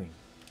is he doing?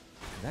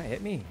 Did that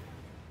hit me?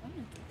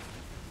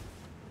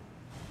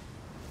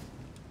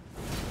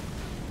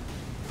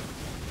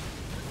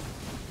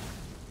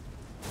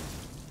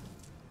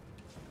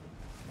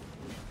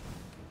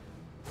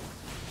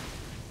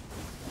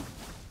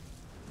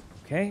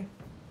 Okay.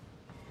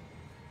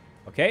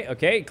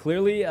 Okay.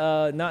 Clearly,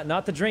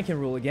 not the drinking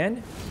rule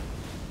again.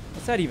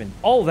 What's that even?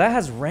 Oh, that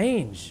has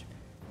range.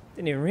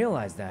 Didn't even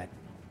realize that.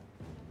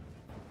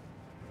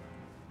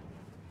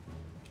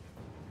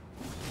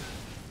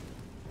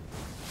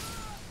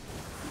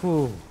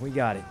 Whew, we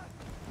got it.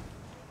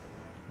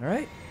 All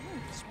right.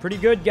 It's pretty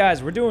good,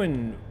 guys. We're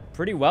doing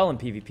pretty well in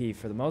PvP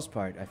for the most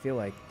part, I feel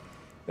like.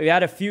 We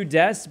had a few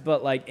deaths,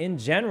 but, like, in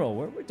general,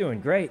 we're doing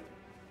great.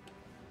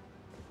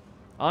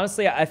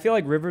 Honestly, I feel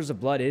like Rivers of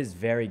Blood is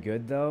very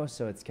good, though,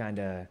 so it's kind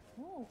of,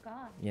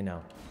 you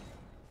know.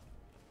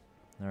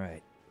 All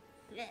right.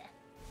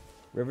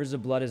 Rivers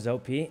of Blood is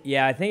OP.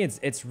 Yeah, I think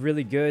it's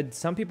really good.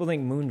 Some people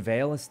think Moon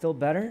Veil is still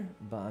better,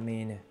 but I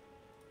mean,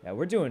 yeah,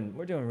 we're doing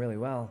really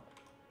well.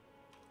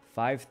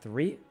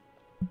 5-3?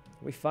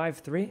 We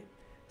 5-3?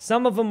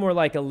 Some of them were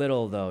like a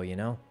little though, you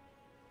know.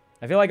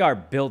 I feel like our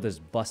build is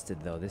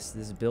busted though. This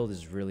build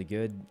is really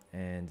good,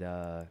 and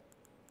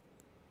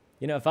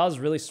you know, if I was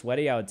really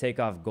sweaty, I would take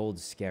off Gold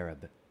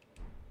Scarab.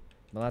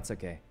 Well, that's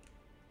okay.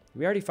 Did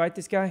we already fight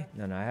this guy?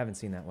 No, I haven't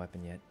seen that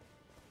weapon yet.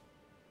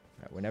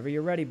 All right, whenever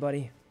you're ready,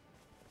 buddy.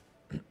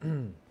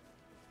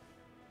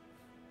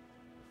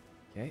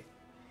 Okay.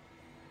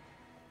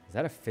 Is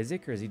that a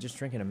physic or is he just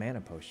drinking a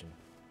mana potion?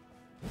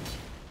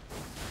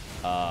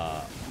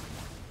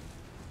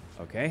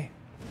 Okay.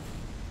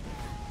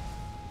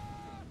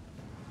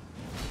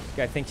 This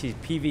guy thinks he's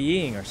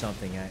PvEing or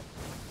something.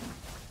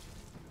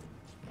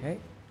 Okay.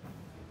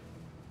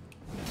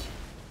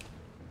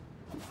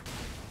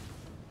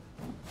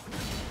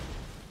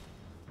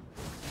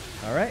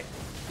 All right.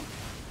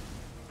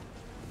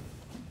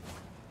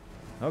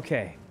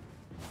 Okay.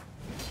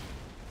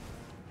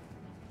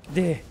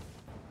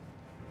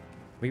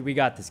 We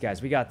got this,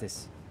 guys. We got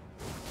this.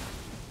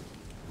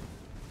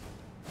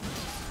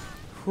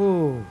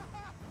 Whew.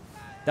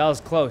 That was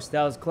close.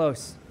 That was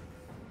close.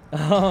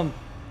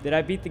 Did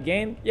I beat the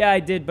game? Yeah, I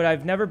did, but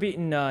I've never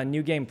beaten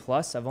New Game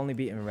Plus. I've only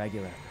beaten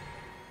regular.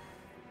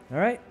 All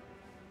right.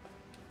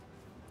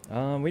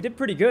 We did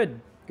pretty good.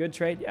 Good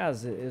trade. Yeah,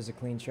 it was a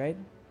clean trade.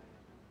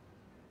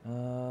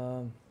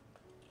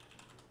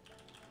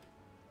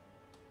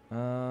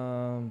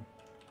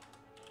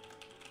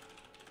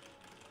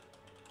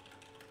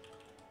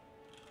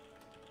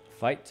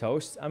 Fight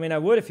Toast? I mean, I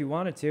would if you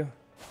wanted to.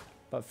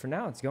 But for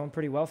now, it's going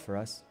pretty well for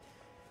us.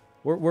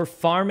 We're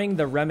farming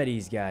the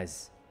remedies,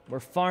 guys. We're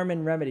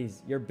farming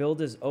remedies. Your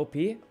build is OP?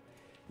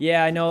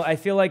 Yeah, I know. I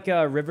feel like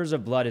Rivers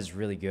of Blood is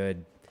really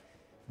good.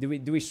 Do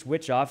we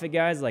switch off it,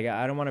 guys? Like,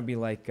 I don't want to be,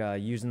 like,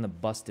 using the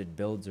busted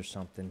builds or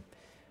something.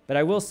 But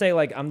I will say,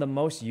 like, I'm the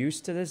most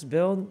used to this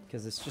build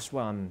because it's just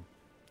what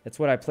it's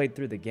what I played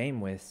through the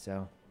game with,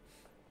 so.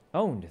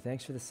 Owned,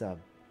 thanks for the sub.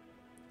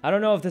 I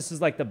don't know if this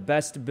is, like, the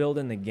best build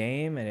in the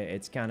game, and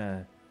it's kind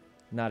of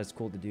not as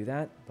cool to do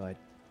that, but.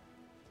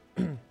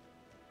 All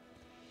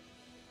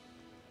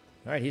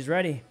right, he's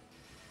ready.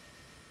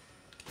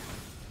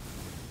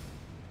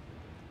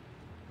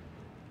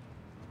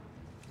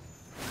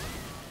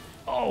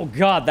 Oh,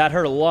 God, that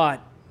hurt a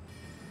lot.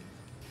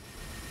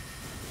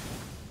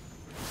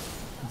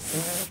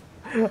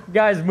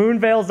 Guys,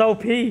 Moonveil's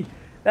OP.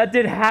 That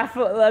did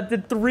that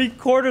did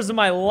 3/4 of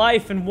my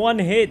life in one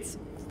hit.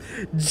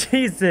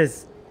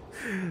 Jesus.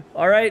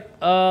 All right,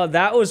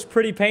 that was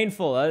pretty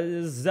painful.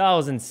 That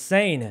was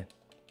insane.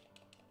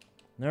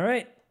 All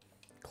right,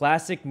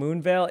 classic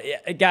Moonveil.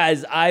 Yeah,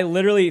 guys, I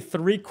literally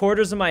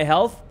 3/4 of my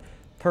health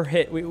per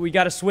hit. We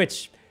gotta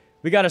switch.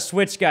 We gotta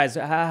switch, guys.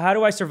 How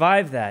do I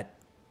survive that?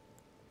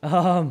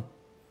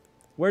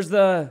 Where's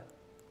the...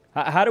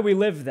 How do we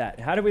live that?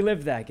 How do we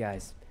live that,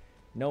 guys?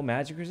 No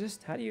magic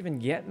resist? How do you even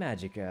get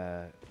magic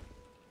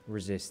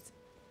resist?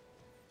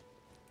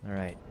 All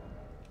right.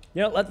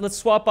 You know, let's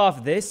swap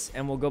off this,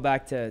 and we'll go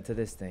back to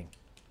this thing.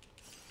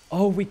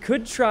 Oh, we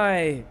could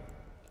try...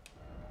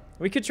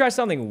 We could try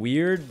something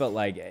weird, but,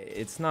 like,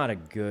 it's not a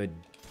good...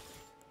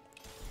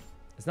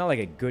 It's not, like,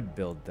 a good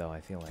build, though,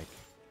 I feel like.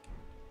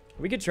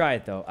 We could try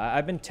it, though.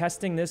 I've been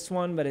testing this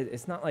one, but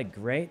it's not, like,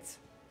 great.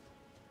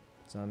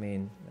 So, I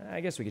mean,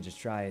 I guess we could just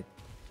try it.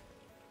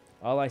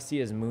 All I see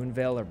is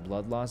Moonveil or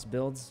Blood Loss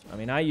builds. I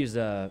mean, I use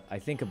I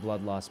think a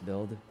Blood Loss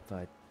build,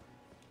 but...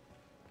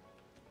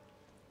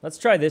 Let's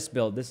try this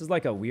build. This is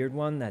like a weird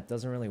one that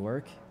doesn't really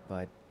work,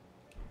 but...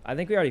 I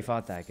think we already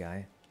fought that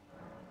guy.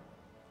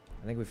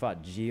 I think we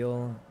fought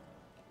Geel.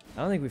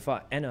 I don't think we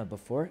fought Enna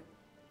before.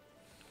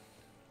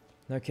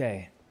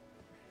 Okay.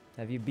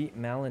 Have you beat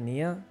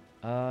Malenia?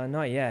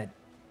 Not yet.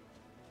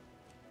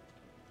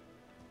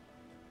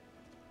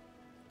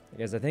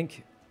 Guys, I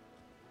think...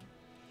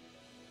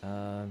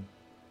 Huh?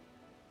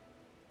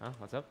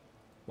 What's up?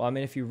 Well, I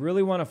mean, if you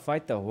really want to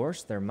fight the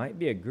horse, there might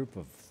be a group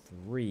of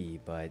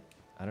 3, but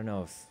I don't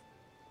know if...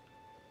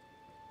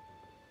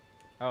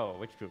 Oh,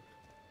 which group?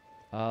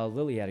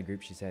 Lily had a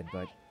group, she said,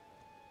 but...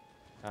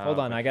 Hold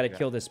on, I gotta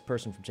kill this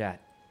person from chat.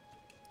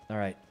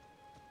 Alright.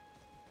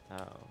 Oh.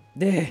 Got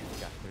 3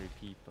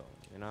 people.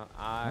 You know,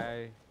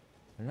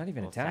 They're not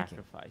even attacking.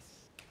 Sacrifice.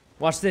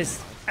 Watch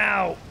this.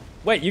 Ow!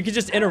 Wait, you could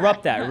just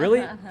interrupt that,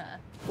 really?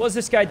 What's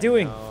this guy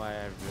doing? No,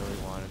 I really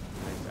wanted to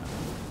make that.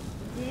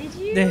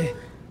 Did you?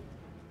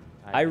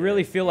 I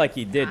really feel like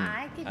he didn't.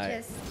 I could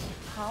just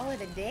call it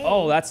a day.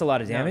 Oh, that's a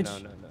lot of damage.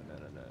 No.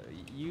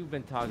 You've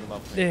been talking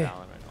about playing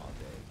Valorant all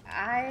day.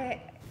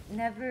 I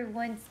never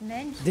once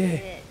mentioned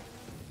it.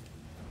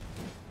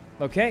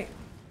 Okay.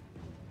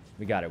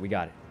 We got it.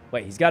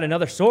 Wait, he's got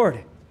another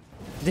sword.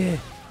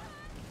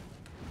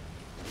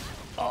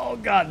 Oh,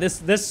 God.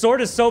 This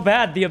sword is so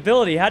bad. The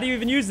ability. How do you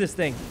even use this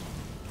thing?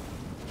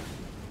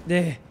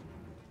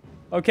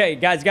 Okay,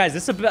 guys.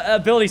 This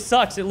ability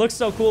sucks. It looks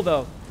so cool,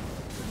 though.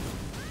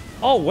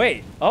 Oh,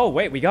 wait.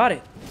 We got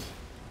it.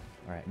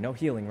 All right. No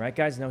healing, right,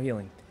 guys? No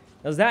healing.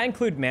 Does that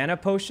include mana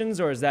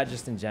potions, or is that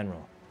just in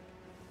general?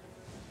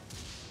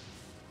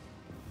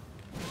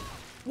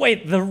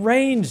 Wait, the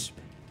range.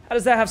 How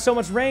does that have so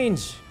much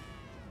range?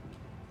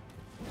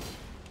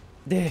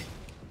 That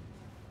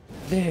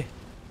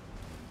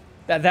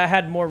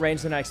had more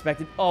range than I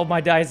expected. Oh,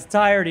 my guy's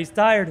tired. He's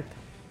tired.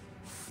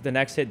 The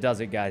next hit does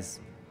it, guys.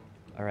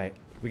 All right.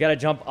 We got to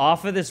jump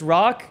off of this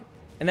rock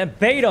and then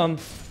bait him,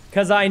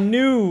 because I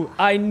knew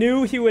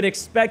he would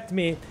expect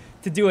me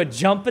to do a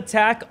jump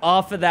attack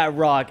off of that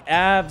rock.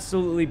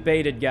 Absolutely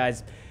baited,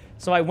 guys.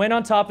 So I went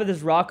on top of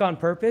this rock on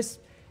purpose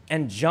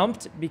and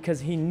jumped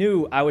because he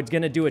knew I was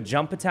going to do a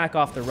jump attack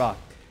off the rock.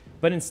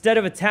 But instead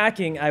of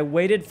attacking, I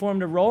waited for him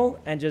to roll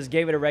and just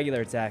gave it a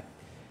regular attack.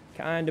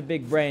 Kind of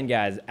big brain,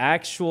 guys.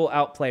 Actual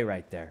outplay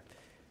right there.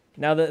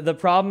 Now, the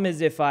problem is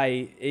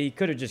he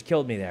could have just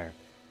killed me there.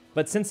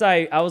 But since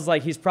I was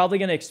like, he's probably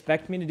going to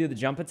expect me to do the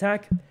jump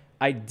attack,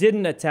 I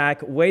didn't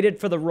attack, waited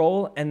for the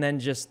roll, and then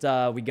just,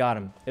 we got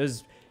him. It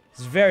was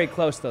very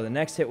close, though. The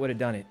next hit would have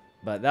done it.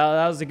 But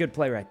that was a good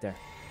play right there.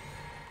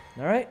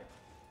 All right.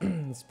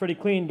 It's pretty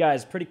clean,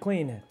 guys. Pretty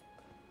clean.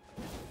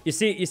 You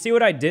see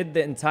what I did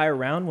the entire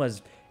round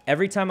was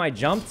every time I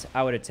jumped,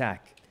 I would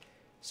attack.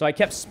 So I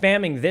kept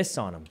spamming this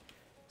on him.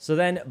 So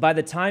then by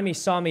the time he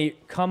saw me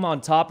come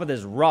on top of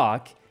this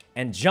rock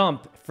and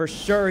jump, for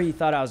sure he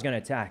thought I was going to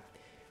attack.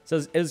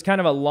 So it was kind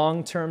of a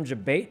long-term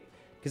debate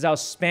because I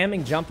was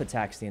spamming jump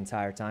attacks the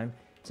entire time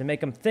to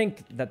make him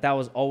think that that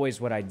was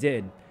always what I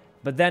did.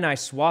 But then I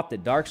swapped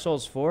it. Dark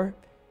Souls 4.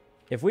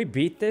 If we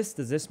beat this,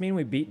 does this mean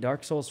we beat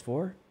Dark Souls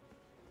 4?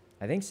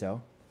 I think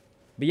so.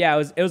 But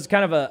yeah, it was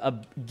kind of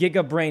a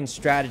Giga Brain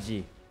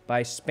strategy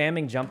by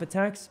spamming jump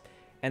attacks.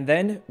 And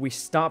then we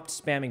stopped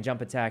spamming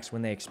jump attacks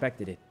when they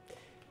expected it.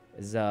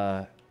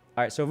 All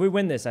right, so if we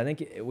win this, I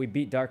think we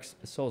beat Dark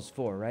Souls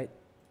 4, right?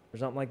 Or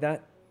something like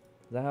that.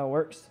 Is that how it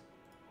works?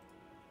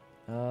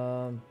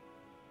 All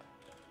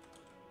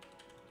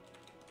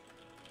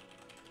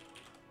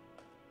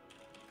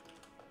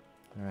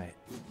right,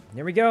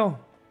 here we go.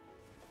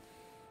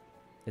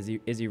 Is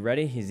he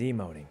ready? He's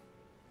emoting.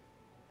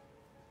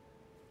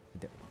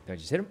 Did I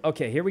just hit him?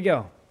 Okay, here we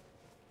go.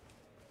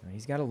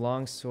 He's got a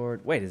long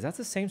sword. Wait, is that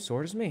the same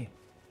sword as me?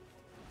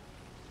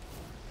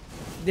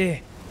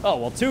 Oh,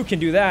 well, 2 can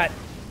do that.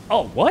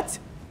 Oh, what?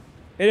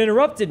 It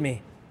interrupted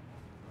me.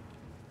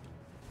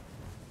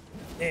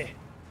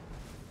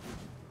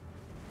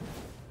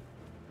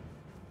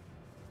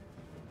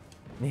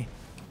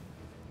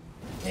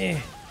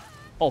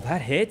 Oh,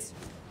 that hit?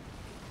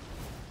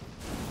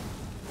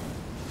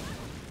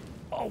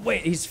 Oh,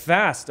 wait, he's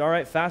fast. All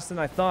right, faster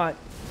than I thought.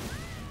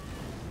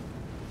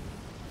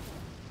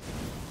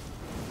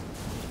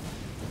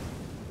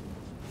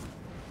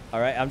 All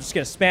right, I'm just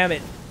gonna spam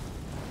it.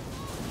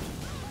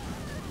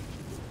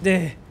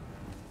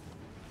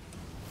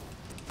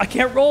 I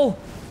can't roll.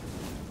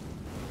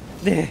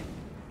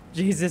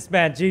 Jesus,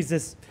 man,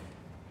 Jesus.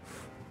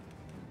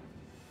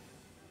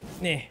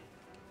 All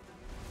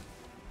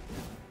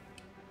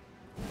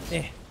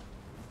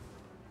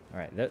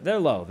right, they're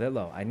low. They're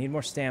low. I need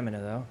more stamina,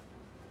 though.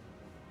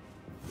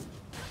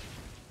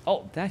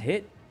 Oh, that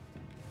hit.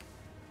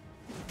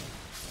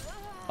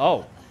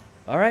 Oh,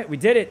 all right, we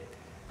did it.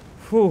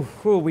 Whew,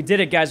 we did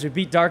it, guys. We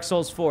beat Dark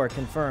Souls 4,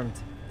 confirmed.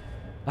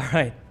 All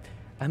right,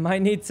 I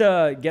might need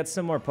to get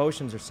some more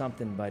potions or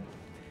something, but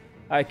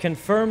I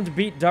confirmed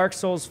beat Dark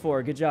Souls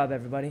 4. Good job,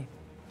 everybody.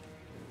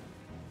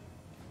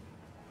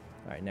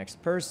 All right,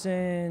 next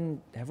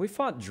person. Have we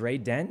fought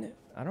Drayden?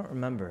 I don't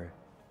remember.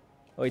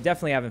 Oh, we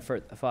definitely haven't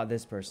fought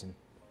this person.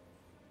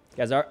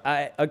 Guys,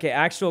 okay,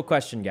 actual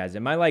question, guys.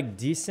 Am I, like,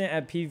 decent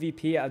at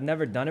PvP? I've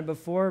never done it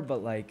before,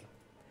 but, like,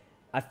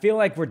 I feel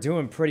like we're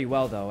doing pretty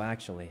well, though,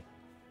 actually.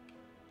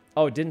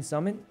 Oh, it didn't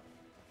summon?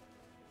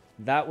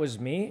 That was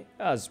me?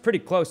 Oh, it was pretty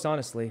close,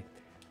 honestly.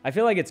 I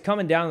feel like it's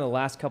coming down in the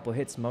last couple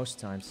hits most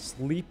times.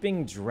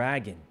 Sleeping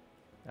Dragon.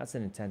 That's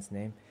an intense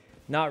name.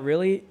 Not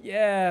really?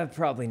 Yeah,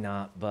 probably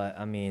not. But,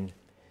 I mean,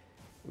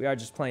 we are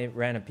just playing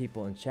random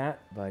people in chat.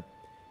 But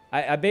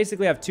I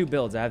basically have two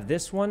builds. I have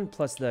this one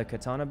plus the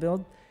katana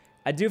build.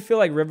 I do feel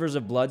like Rivers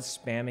of Blood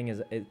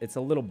spamming it's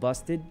a little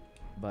busted.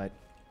 But,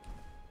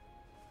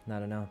 I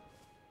don't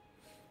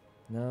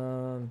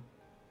know.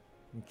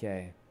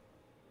 Okay.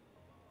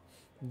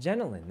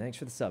 Gentlemen, thanks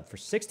for the sub. For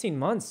 16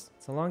 months.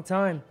 It's a long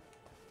time.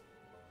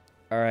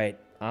 Alright.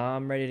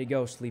 I'm ready to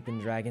go,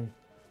 Sleeping Dragon.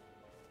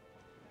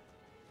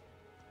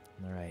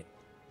 Alright.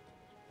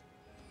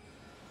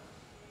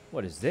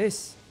 What is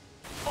this?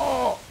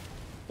 Oh!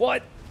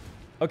 What?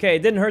 Okay,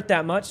 it didn't hurt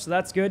that much, so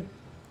that's good.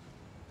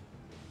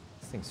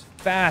 This thing's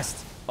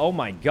fast. Oh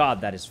my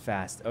god, that is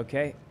fast.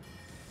 Okay.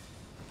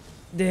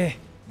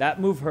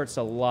 That move hurts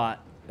a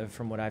lot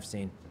from what I've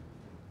seen.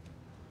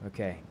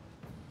 Okay.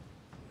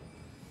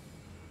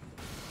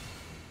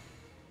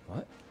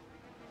 What?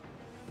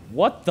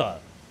 What the?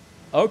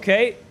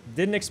 Okay.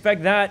 Didn't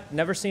expect that.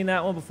 Never seen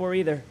that one before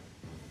either.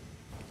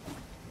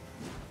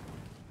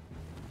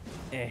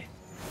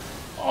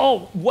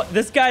 Oh, what?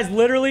 This guy's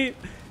literally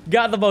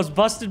got the most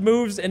busted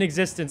moves in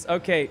existence.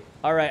 Okay.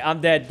 All right.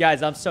 I'm dead.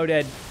 Guys, I'm so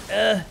dead.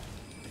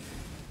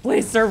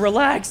 Please, sir,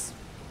 relax.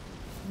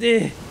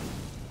 I'm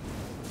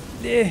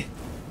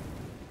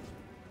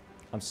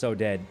so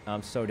dead.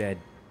 I'm so dead.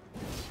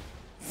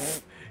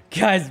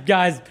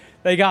 Guys,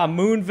 they got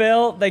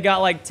Moonveil. They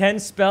got like 10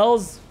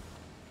 spells.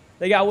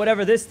 They got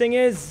whatever this thing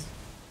is.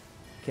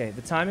 Okay,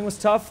 the timing was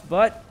tough,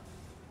 but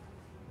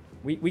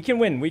we can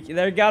win.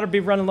 They gotta be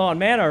running low on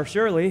mana,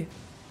 surely.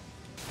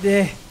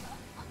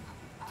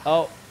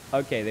 Oh,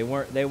 okay. They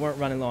weren't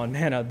running low on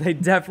mana. They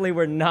definitely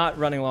were not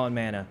running low on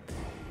mana.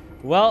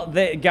 Well,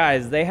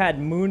 guys, they had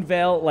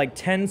Moonveil, like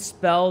 10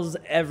 spells.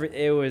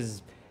 It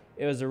was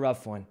a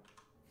rough one.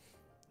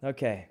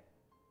 Okay.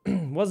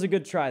 Was a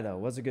good try, though.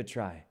 Was a good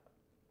try.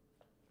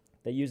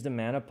 They used a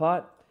mana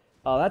pot.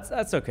 Oh,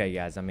 that's okay,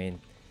 guys. I mean,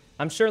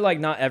 I'm sure, like,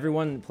 not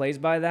everyone plays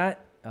by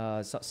that.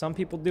 Some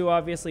people do,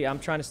 obviously. I'm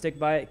trying to stick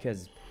by it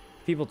because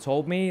people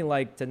told me,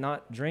 like, to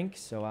not drink.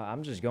 So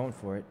I'm just going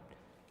for it.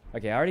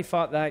 Okay, I already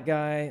fought that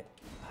guy.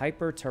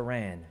 Hyper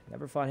Tyran.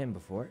 Never fought him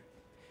before.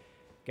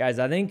 Guys,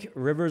 I think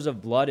Rivers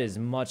of Blood is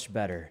much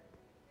better.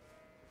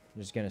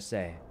 I'm just going to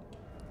say.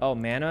 Oh,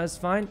 mana is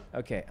fine?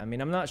 Okay, I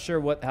mean, I'm not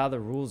sure how the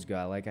rules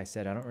go. Like I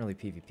said, I don't really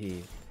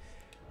PvP.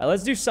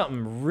 Let's do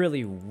something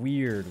really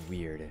weird.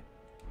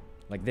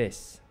 Like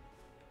this.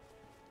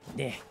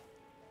 Yeah.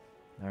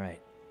 Alright.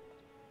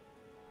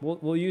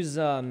 We'll use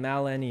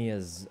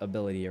Malenia's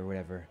ability or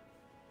whatever.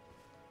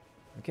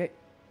 Okay.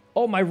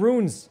 Oh, my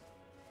runes!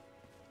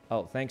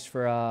 Oh, thanks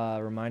for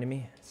reminding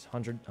me. It's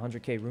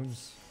 100k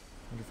runes.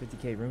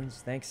 150k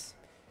runes. Thanks.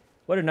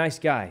 What a nice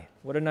guy.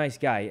 What a nice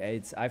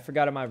guy. I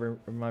forgot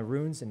my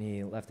runes and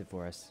he left it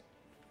for us.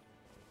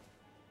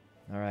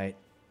 Alright.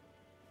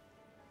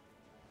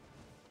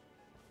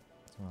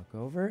 Let's walk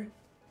over.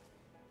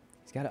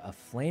 He's got a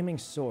flaming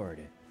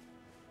sword.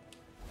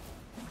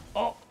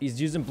 Oh,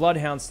 he's using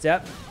Bloodhound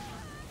Step.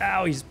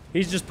 Ow, he's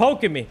just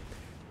poking me.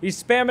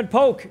 He's spamming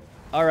poke.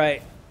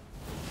 Alright.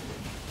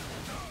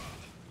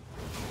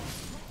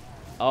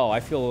 Oh,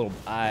 I feel a little...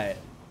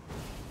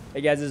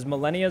 Hey guys, is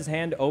Millennia's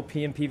hand OP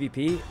in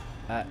PvP?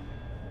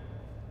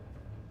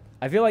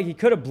 I feel like he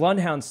could have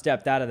Bloodhound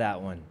stepped out of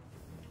that one.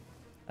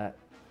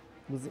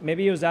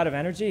 Maybe he was out of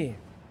energy.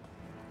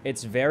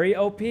 It's very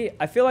OP.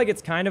 I feel like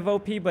it's kind of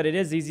OP, but it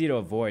is easy to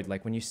avoid.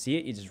 Like when you see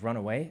it, you just run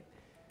away.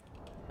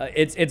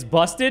 It's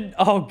busted.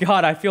 Oh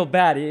god, I feel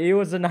bad. He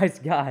was a nice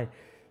guy.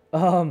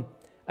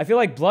 I feel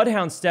like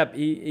Bloodhound step.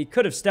 He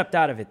could have stepped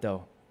out of it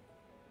though.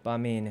 But I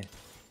mean,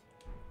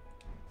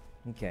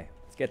 Okay,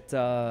 let's get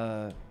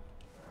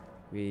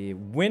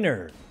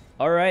winner.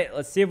 All right,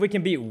 let's see if we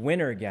can beat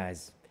winner,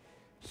 guys.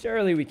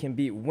 Surely we can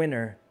beat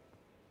winner.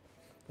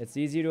 It's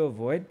easy to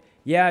avoid.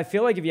 Yeah, I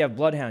feel like if you have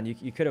Bloodhound,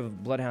 you could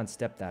have Bloodhound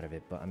stepped out of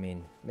it, but I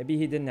mean, maybe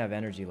he didn't have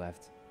energy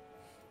left.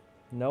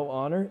 No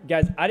honor,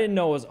 guys. I didn't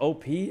know it was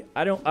OP.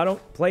 I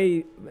don't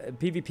play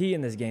PvP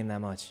in this game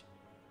that much.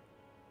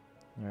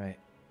 All right.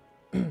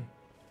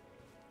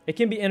 It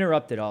can be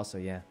interrupted also,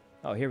 yeah.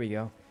 Oh, here we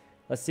go.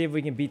 Let's see if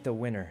we can beat the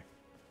winner.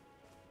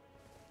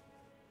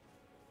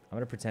 I'm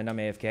gonna pretend I'm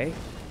AFK.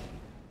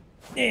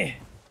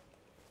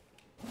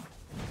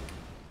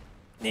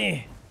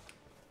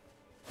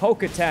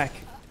 Poke attack.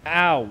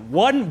 Ow.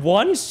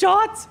 One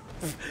shot?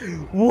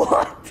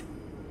 What?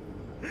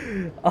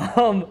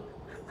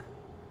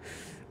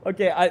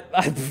 Okay,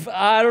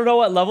 I don't know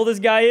what level this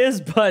guy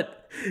is,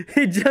 but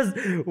he just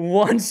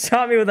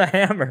one-shot me with a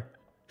hammer.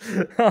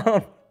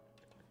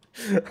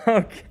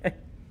 Okay.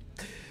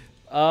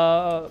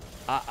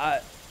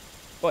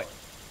 Wait.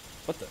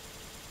 What the?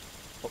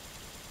 Oh.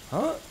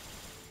 Huh?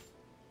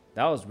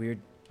 That was weird.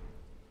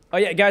 Oh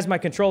yeah, guys, my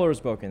controller was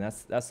broken.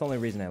 That's the only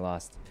reason I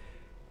lost.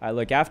 All right,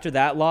 look, after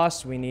that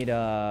loss, we need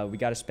we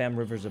gotta spam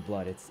Rivers of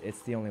Blood.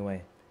 It's the only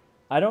way.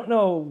 I don't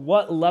know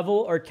what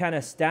level or kind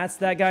of stats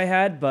that guy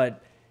had,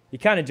 but he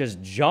kind of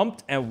just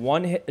jumped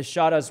and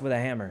shot us with a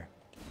hammer.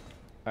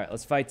 All right,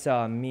 let's fight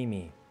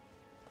Mimi.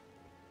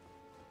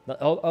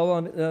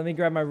 Let me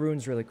grab my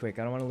runes really quick.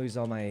 I don't want to lose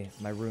all my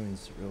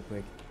runes real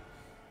quick.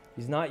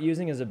 He's not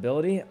using his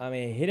ability. I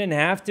mean, he didn't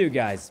have to,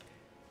 guys.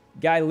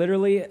 Guy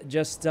literally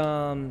just,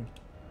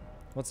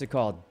 what's it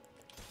called?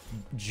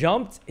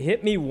 Jumped,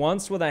 hit me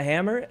once with a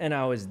hammer, and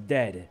I was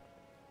dead.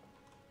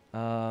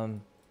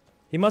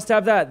 He must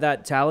have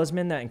that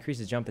talisman that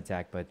increases jump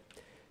attack, but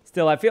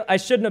still, I feel I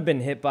shouldn't have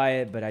been hit by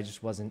it, but I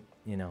just wasn't,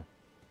 you know.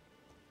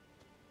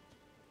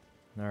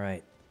 All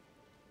right.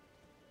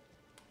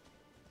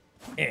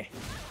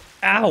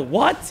 Ow,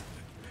 what?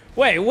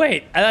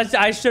 Wait.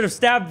 I should have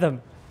stabbed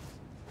them.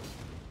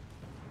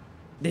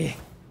 Okay.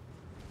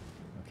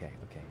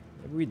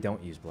 Maybe we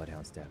don't use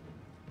Bloodhound Step.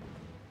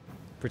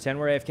 Pretend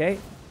we're AFK.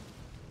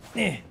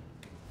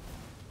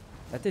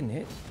 That didn't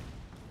hit.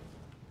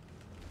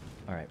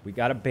 All right, we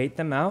gotta bait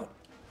them out.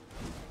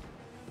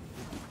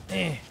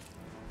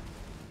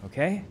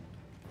 Okay.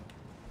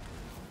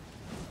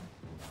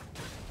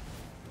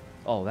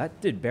 Oh,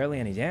 that did barely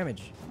any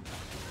damage.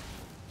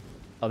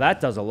 Oh, that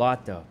does a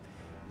lot, though.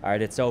 All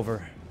right, it's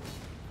over.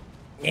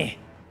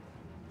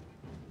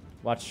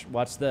 Watch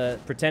the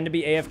pretend to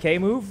be AFK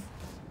move.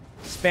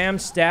 Spam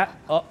stat.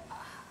 Oh.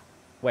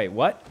 Wait,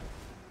 what?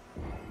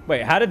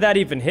 Wait, how did that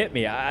even hit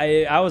me?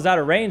 I was out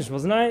of range,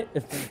 wasn't I?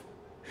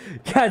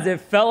 Guys,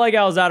 it felt like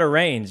I was out of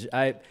range.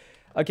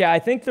 Okay, I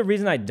think the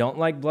reason I don't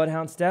like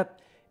Bloodhound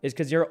Step is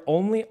because your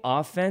only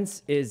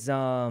offense is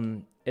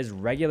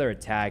regular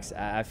attacks.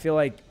 I feel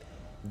like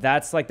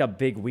that's like the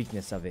big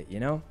weakness of it, you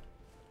know?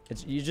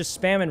 You're just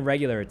spamming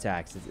regular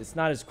attacks. It's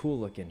not as cool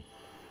looking.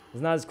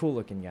 It's not as cool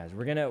looking, guys.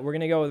 We're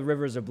gonna go with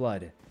Rivers of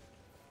Blood.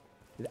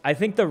 I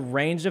think the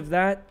range of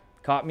that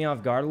caught me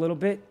off guard a little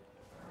bit.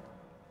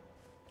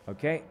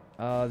 Okay.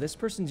 This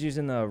person's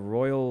using the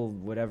Royal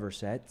whatever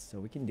set, so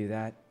we can do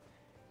that.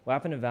 What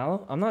happened to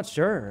Valo? I'm not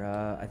sure.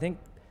 I think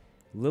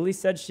Lily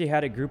said she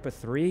had a group of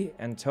 3,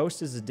 and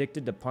Toast is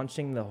addicted to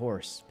punching the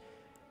horse.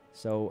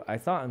 So I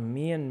thought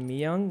me and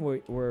Myung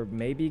were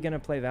maybe gonna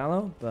play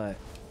Valo, but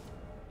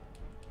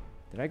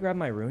did I grab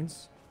my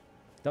runes?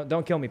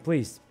 Don't kill me,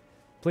 please.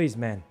 Please,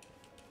 man.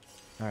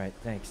 All right,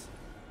 thanks.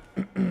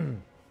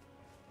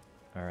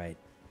 All right.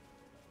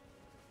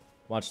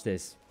 Watch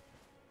this.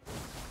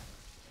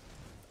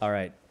 All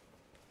right.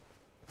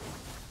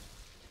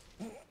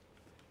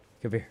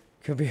 Come here.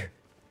 Come here.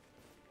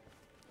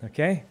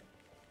 Okay.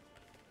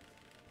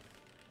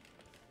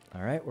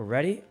 All right, we're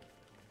ready.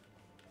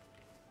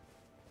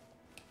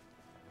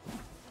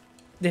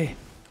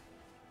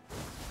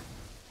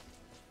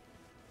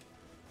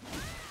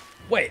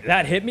 Wait,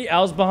 that hit me? I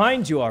was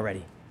behind you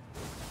already.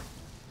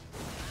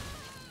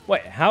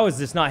 Wait, how is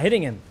this not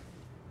hitting him?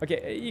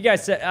 Okay, you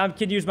guys said I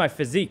could use my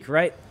physique,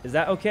 right? Is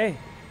that okay?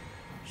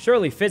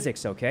 Surely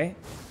physics, okay?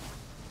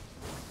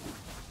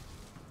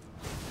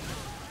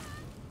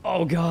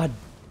 Oh, God.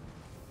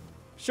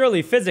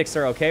 Surely physics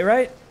are okay,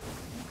 right?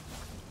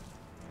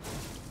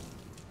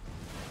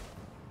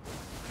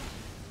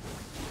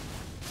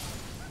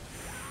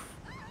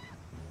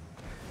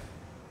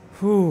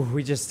 Whew,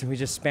 we just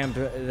spammed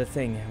the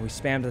thing. We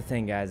spammed the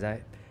thing, guys.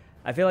 I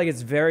feel like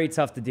it's very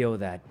tough to deal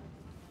with that.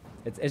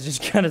 It's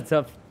just kind of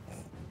tough.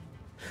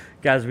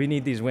 Guys, we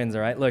need these wins,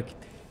 all right? Look,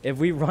 if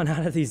we run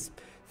out of these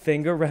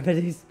finger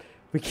remedies,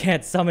 we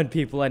can't summon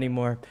people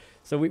anymore.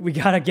 So we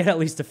gotta get at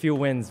least a few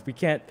wins. We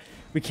can't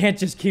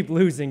just keep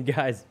losing,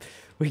 guys.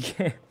 We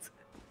can't.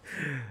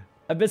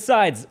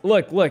 Besides,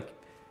 look.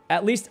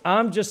 At least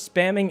I'm just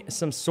spamming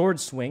some sword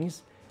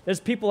swings. There's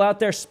people out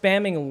there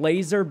spamming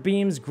laser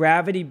beams,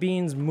 gravity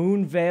beams,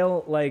 moon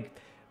veil. Like,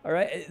 all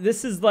right,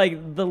 this is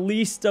like the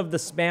least of the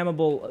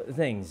spammable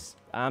things.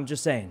 I'm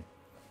just saying.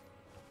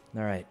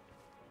 All right.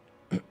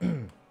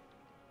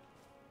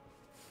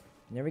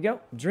 There we go.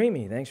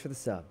 Dreamy, thanks for the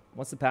sub.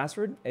 What's the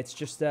password? It's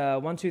just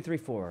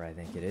 1234, I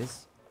think it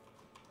is.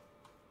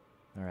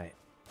 All right.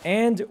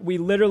 And we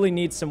literally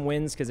need some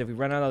wins because if we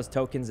run out of those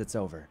tokens, it's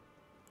over.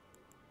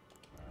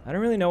 I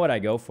don't really know what I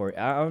go for.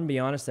 I'm going to be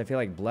honest. I feel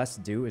like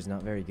Blessed Dew is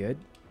not very good.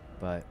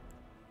 But,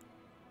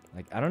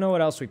 like, I don't know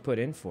what else we put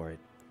in for it.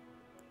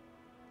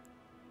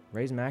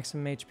 Raise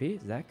maximum HP?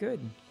 Is that good?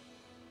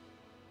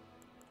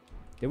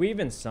 Did we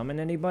even summon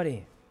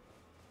anybody?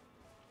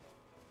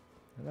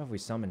 I don't know if we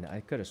summoned. I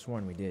could have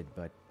sworn we did,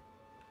 but...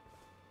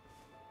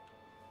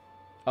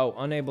 Oh,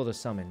 unable to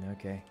summon.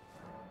 Okay.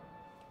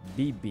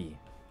 BB.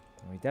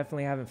 We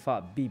definitely haven't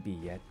fought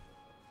BB yet.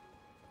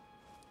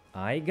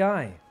 Eye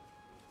guy.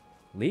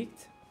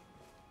 Leaked?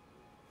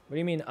 What do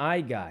you mean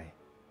eye guy?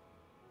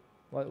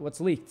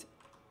 What's leaked?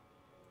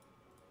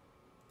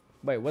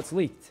 Wait, what's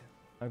leaked?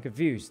 I'm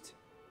confused.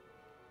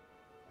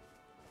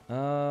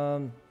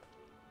 What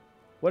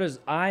does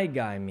eye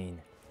guy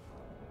mean?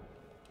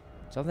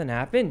 Something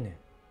happened?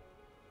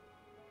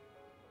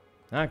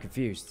 I'm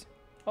confused.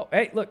 Oh,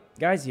 hey, look,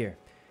 guys here.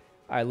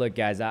 All right, look,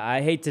 guys,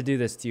 I hate to do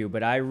this to you,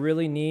 but I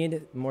really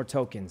need more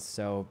tokens.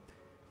 So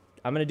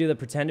I'm going to do the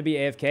pretend to be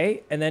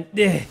AFK, and then...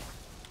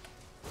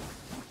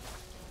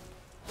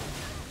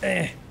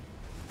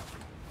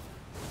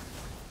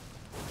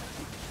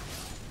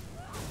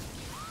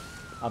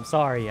 I'm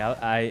sorry.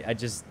 I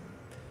just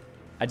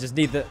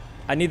need the...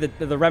 I need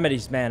the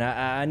remedies, man.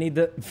 I need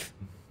the...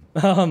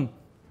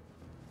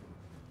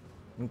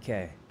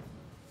 Okay.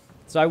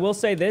 So I will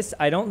say this.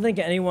 I don't think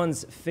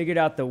anyone's figured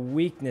out the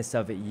weakness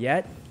of it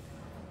yet.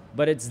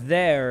 But it's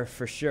there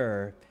for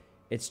sure.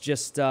 It's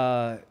just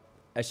going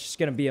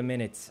to be a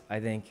minute, I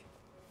think.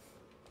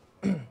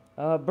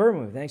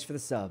 Burmu, thanks for the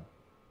sub.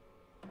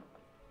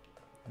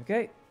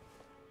 Okay.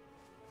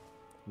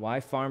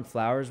 Why farm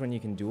flowers when you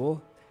can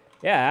duel?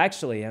 Yeah,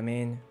 actually, I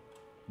mean,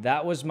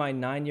 that was my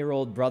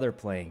 9-year-old brother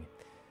playing.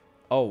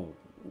 Oh,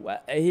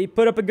 he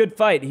put up a good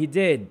fight. He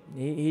did.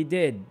 He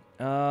did.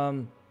 It's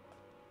a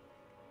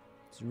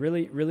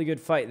really, really good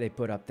fight they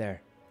put up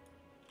there.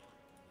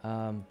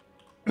 All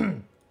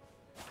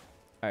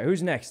right,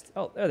 who's next?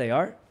 Oh, there they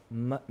are.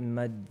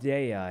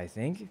 Medea, I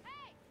think.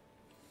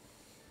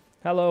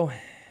 Hello.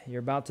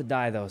 You're about to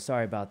die, though.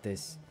 Sorry about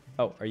this.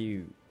 Oh, are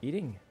you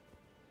eating?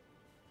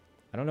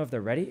 I don't know if they're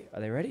ready. Are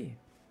they ready?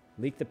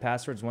 Leak the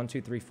passwords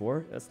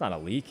 1234. That's not a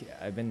leak.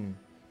 I've been...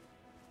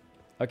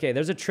 Okay,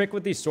 there's a trick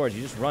with these swords.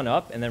 You just run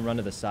up and then run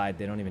to the side.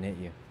 They don't even hit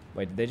you.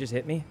 Wait, did they just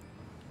hit me?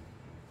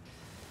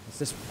 What's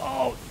this?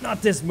 Oh,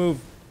 not this move.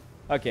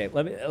 Okay,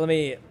 let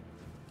me...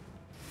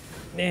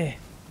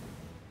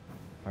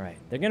 All right,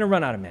 they're going to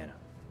run out of mana.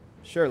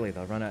 Surely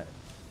they'll run out.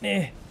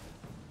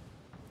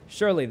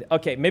 Surely.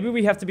 Okay, maybe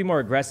we have to be more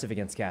aggressive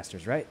against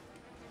casters, right?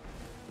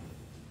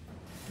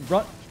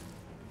 Run.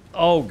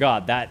 Oh,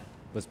 God, that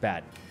was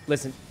bad.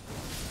 Listen.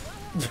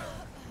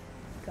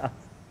 God.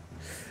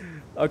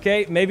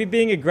 Okay, maybe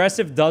being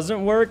aggressive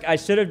doesn't work. I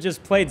should have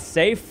just played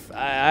safe.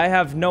 I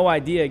have no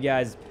idea,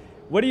 guys.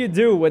 What do you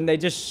do when they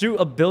just shoot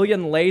a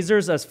billion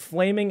lasers, a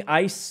flaming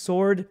ice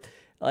sword?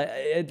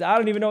 I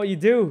don't even know what you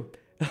do.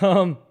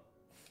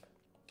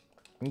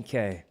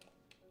 Okay.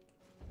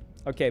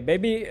 Okay,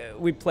 maybe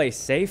we play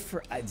safe.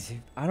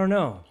 I don't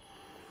know.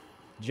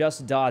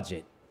 Just dodge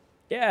it.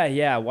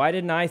 Yeah. Why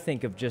didn't I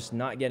think of just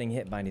not getting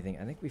hit by anything?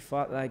 I think we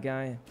fought that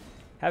guy.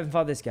 Haven't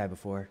fought this guy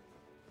before.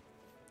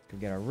 Go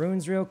get our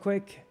runes real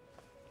quick.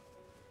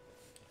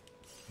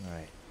 All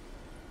right.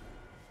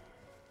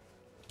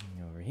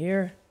 Over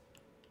here.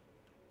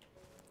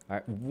 All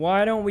right.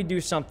 Why don't we do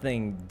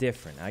something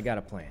different? I got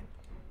a plan.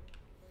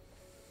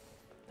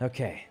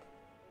 Okay.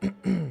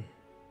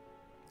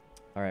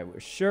 All right,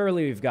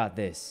 surely we've got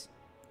this.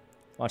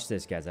 Watch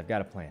this, guys. I've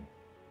got a plan.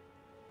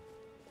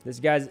 This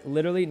guy's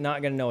literally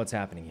not going to know what's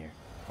happening here.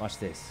 Watch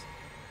this.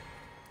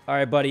 All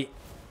right, buddy.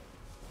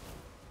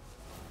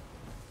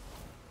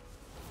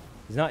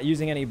 He's not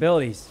using any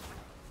abilities.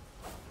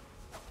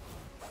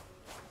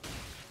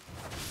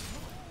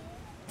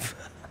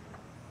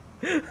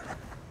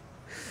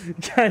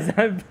 Guys,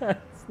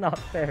 that's not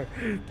fair.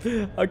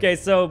 Okay,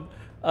 so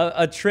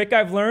a trick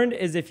I've learned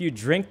is if you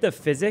drink the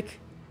physic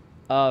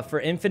for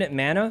infinite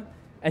mana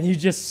and you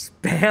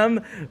just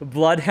spam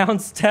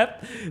Bloodhound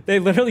Step, they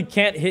literally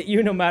can't hit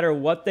you no matter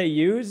what they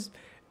use,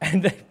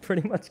 and they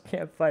pretty much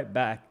can't fight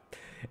back.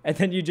 And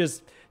then you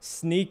just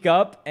sneak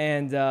up,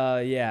 and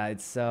yeah,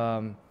 it's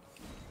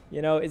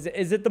you know, is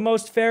it the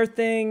most fair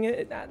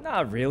thing?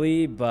 Not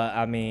really, but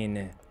I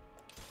mean,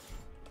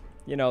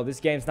 you know, this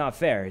game's not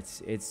fair.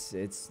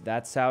 It's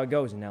that's how it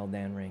goes in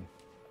Elden Ring.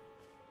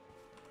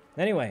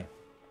 Anyway,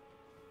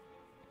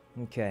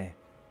 okay.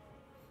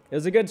 It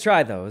was a good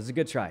try, though. It was a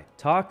good try.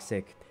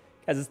 Toxic.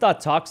 Guys, it's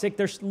not toxic.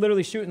 They're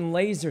literally shooting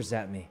lasers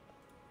at me.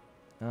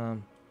 All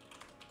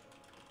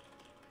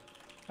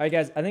right,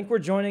 guys. I think we're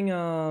joining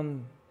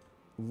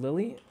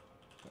Lily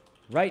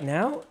right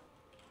now.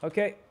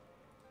 Okay.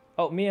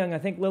 Oh, Myung, I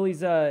think Lily's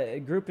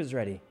group is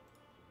ready.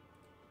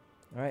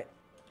 All right.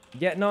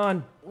 Getting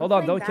on. Hold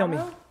on. Don't kill me.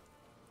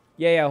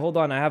 Yeah, hold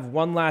on. I have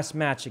one last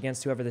match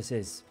against whoever this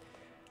is.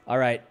 All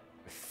right.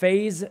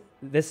 FaZe,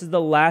 this is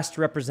the last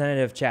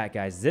representative chat,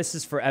 guys. This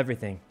is for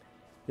everything.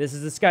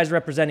 This guy's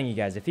representing you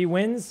guys. If he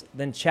wins,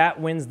 then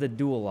chat wins the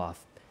duel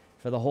off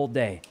for the whole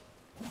day.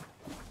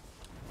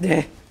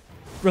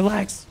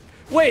 Relax.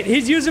 Wait,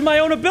 he's using my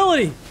own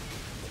ability.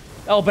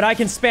 Oh, but I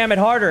can spam it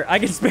harder. I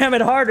can spam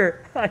it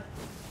harder.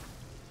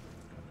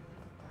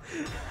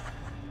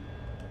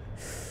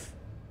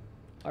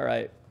 All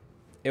right.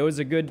 It was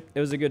a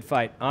good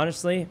fight.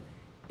 Honestly,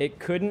 it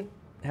couldn't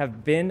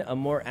have been a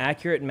more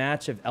accurate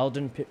match of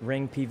Elden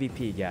Ring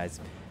PvP, guys.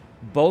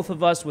 Both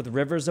of us with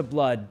rivers of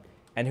blood,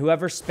 and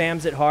whoever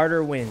spams it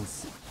harder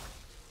wins.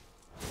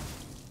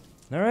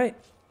 All right.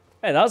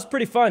 Hey, that was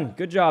pretty fun.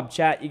 Good job,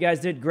 chat. You guys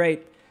did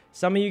great.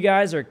 Some of you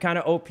guys are kind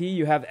of OP.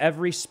 You have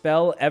every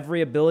spell,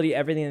 every ability,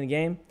 everything in the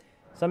game.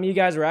 Some of you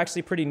guys are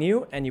actually pretty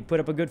new, and you put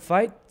up a good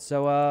fight.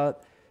 So,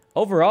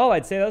 overall,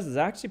 I'd say this is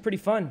actually pretty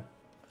fun.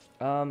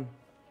 All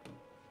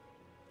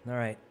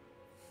right.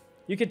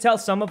 You could tell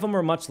some of them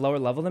were much lower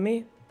level than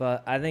me,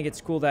 but I think it's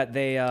cool that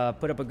they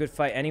put up a good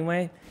fight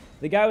anyway.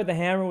 The guy with the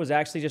hammer was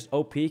actually just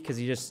OP because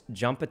he just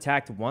jump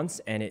attacked once,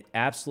 and it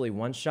absolutely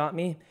one-shot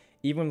me,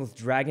 even with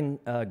Dragon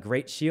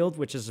Great Shield,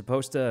 which is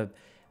supposed to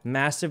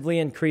massively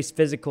increase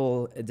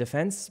physical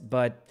defense,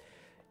 but,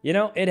 you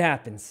know, it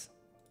happens.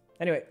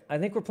 Anyway, I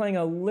think we're playing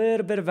a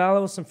little bit of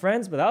Valo with some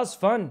friends, but that was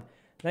fun.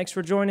 Thanks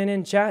for joining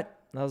in, chat.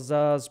 That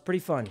was pretty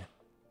fun.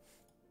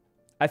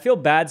 I feel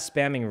bad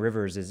spamming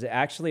rivers. Is it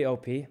actually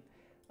OP?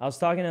 I was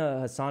talking to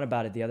Hasan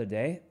about it the other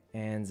day,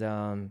 and,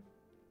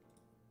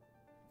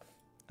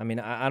 I mean,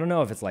 I don't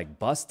know if it's, like,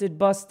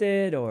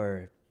 busted,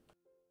 or...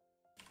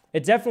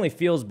 It definitely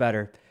feels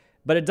better,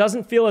 but it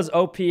doesn't feel as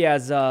OP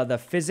as the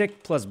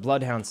Physic plus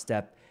Bloodhound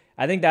step.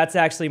 I think that's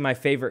actually my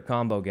favorite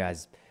combo,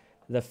 guys.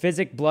 The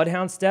Physic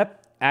Bloodhound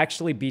step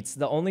actually beats...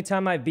 The only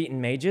time I've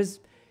beaten mages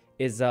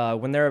is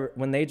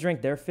when they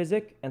drink their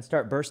Physic and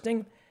start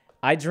bursting,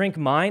 I drink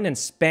mine and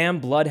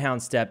spam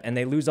Bloodhound step, and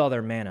they lose all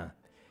their mana.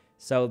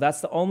 So that's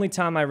the only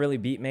time I really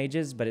beat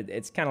mages, but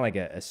it's kind of like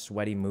a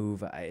sweaty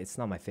move. It's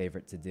not my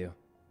favorite to do.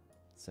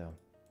 So.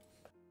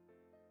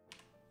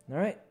 All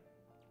right.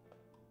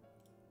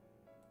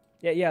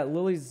 Yeah,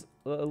 Lily's...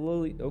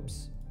 Lily...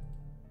 Oops.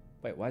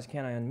 Wait, why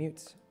can't I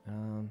unmute?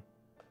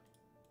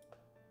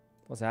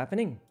 What's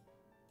happening?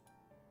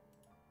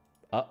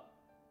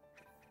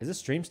 Is this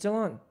stream still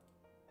on?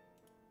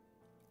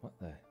 What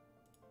the...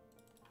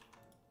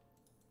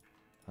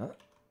 Huh?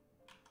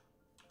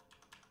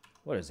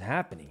 What is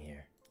happening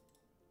here?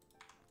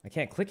 I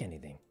can't click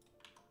anything.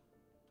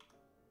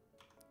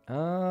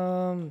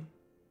 Well,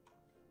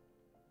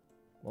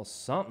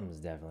 something's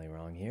definitely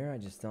wrong here. I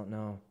just don't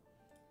know.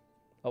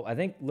 Oh, I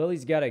think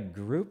Lily's got a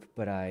group,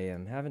 but I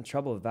am having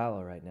trouble with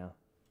Valo right now.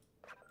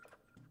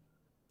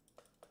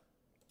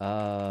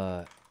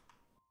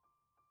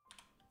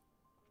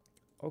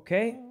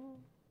 Okay.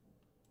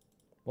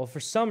 Well, for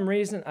some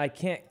reason, I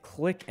can't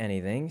click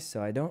anything,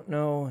 so I don't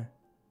know...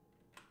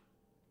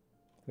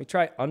 We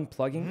try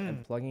unplugging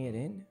and plugging it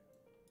in.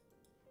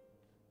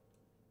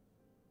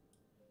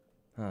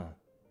 Huh.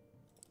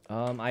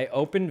 I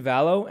opened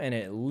Valo and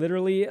it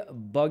literally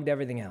bugged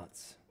everything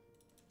else.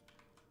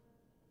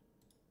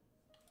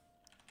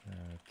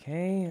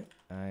 Okay,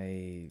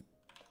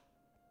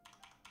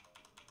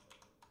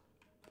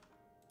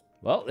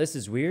 Well, this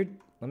is weird.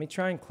 Let me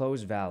try and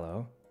close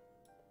Valo.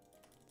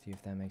 See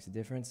if that makes a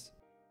difference.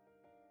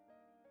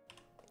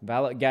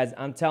 Valo, guys,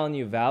 I'm telling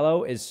you,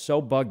 Valo is so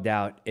bugged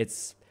out.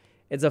 It's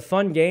a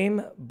fun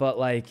game, but,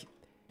 like,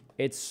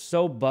 it's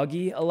so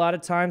buggy a lot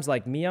of times.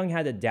 Like, Miyoung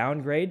had to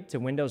downgrade to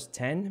Windows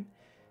 10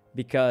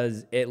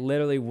 because it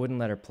literally wouldn't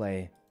let her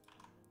play.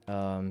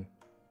 And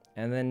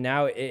then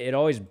now it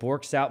always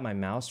borks out my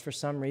mouse for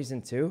some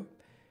reason, too.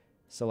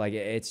 So, like,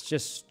 it's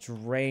just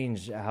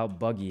strange how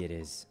buggy it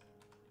is.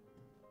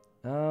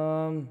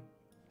 So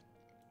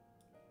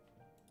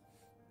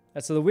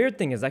the weird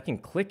thing is I can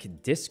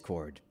click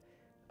Discord,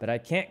 but I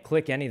can't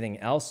click anything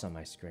else on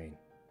my screen.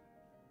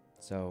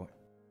 So...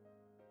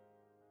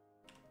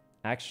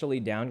 Actually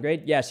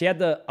downgrade? Yeah, she had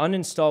to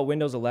uninstall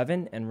Windows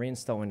 11 and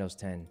reinstall Windows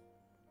 10.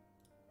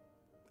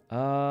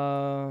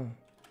 Alright.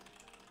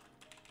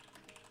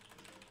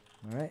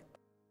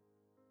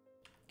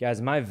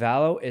 Guys, my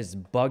Valo is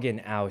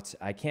bugging out.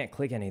 I can't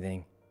click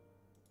anything.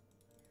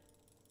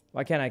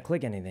 Why can't I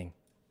click anything?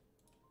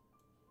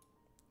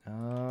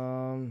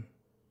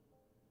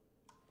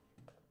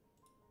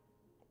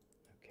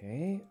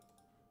 Okay.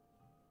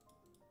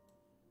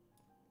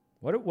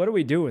 What do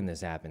we do when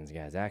this happens,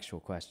 guys? Actual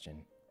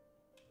question.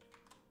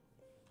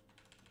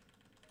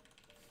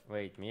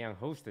 Wait, Miyoung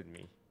hosted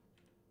me.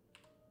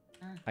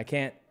 I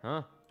can't.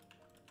 Huh?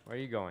 Where are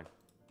you going?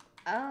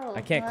 Oh, I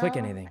can't click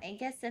anything. I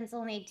guess since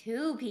only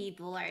 2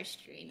 people are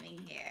streaming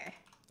here.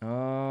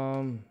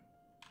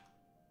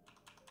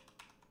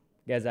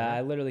 Guys, I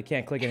literally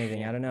can't click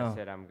anything. I don't know. I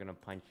said I'm gonna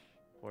punch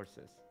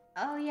horses.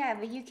 Oh yeah,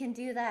 but you can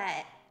do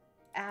that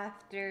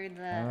after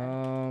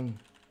the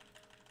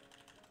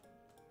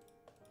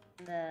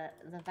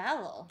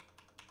Valo.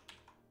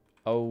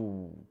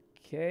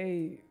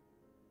 Okay.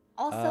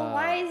 Also,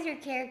 why is your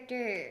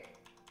character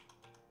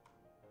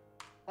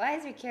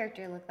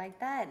look like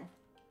that?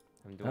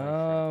 I'm doing a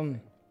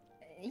shrimp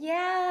thing.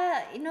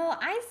 Yeah, you know,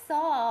 I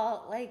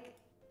saw, like,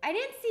 I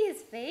didn't see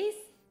his face.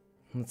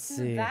 Let's In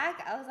see. the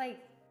back, I was like,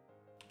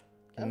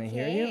 Can okay. they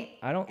hear you?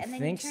 I don't and then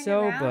think you turned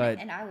so, around, but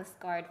and I was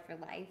scarred for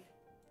life.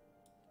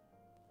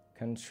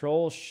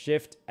 Control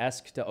Shift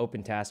ESC to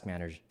open Task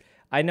Manager.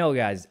 I know,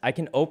 guys. I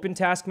can open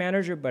Task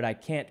Manager, but I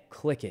can't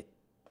click it.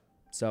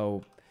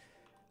 So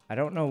I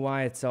don't know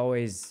why it's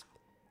always.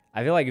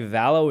 I feel like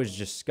Valo is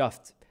just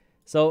scuffed.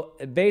 So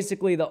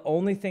basically, the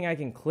only thing I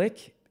can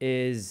click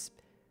is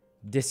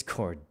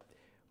Discord,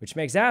 which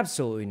makes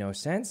absolutely no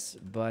sense.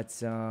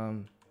 But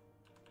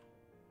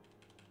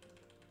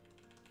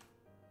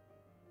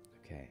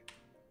okay.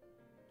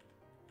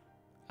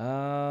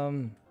 All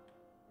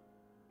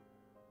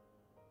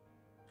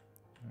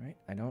right.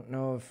 I don't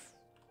know if.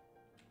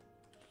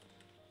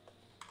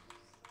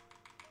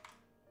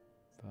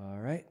 All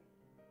right.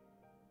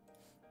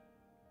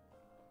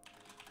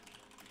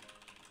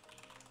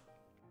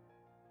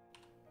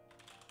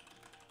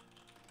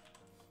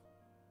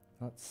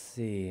 Let's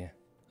see.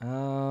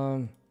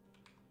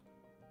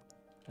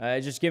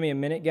 Just give me a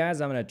minute, guys.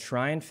 I'm gonna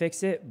try and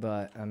fix it,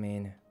 but I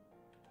mean.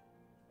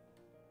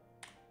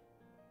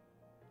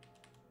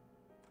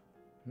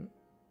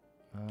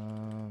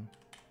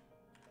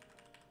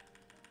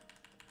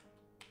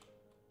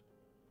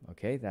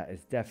 Okay, that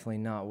is definitely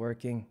not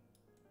working.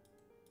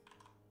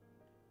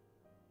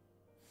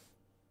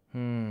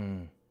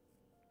 All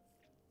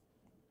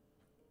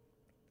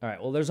right,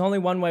 well, there's only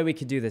one way we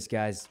could do this,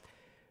 guys.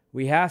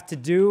 We have to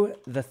do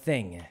the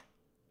thing.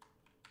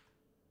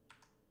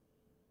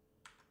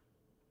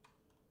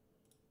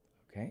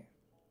 Okay.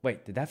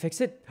 Wait, did that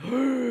fix it?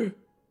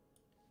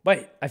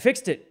 Wait, I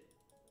fixed it.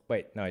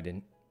 Wait, no, I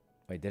didn't.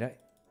 Wait, did I?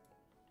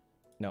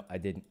 No, I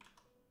didn't.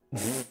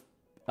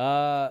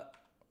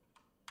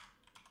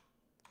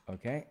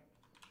 Okay.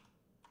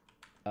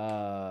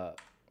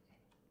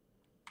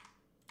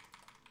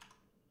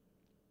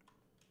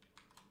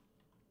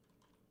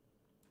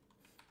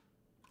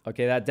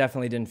 Okay, that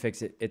definitely didn't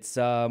fix it. It's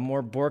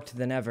more borked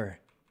than ever.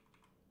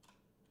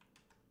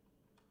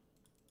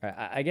 All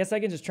right, I guess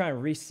I can just try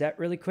and reset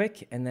really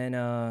quick, and then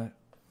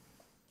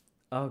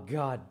oh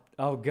god.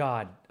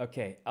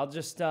 Okay, I'll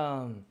just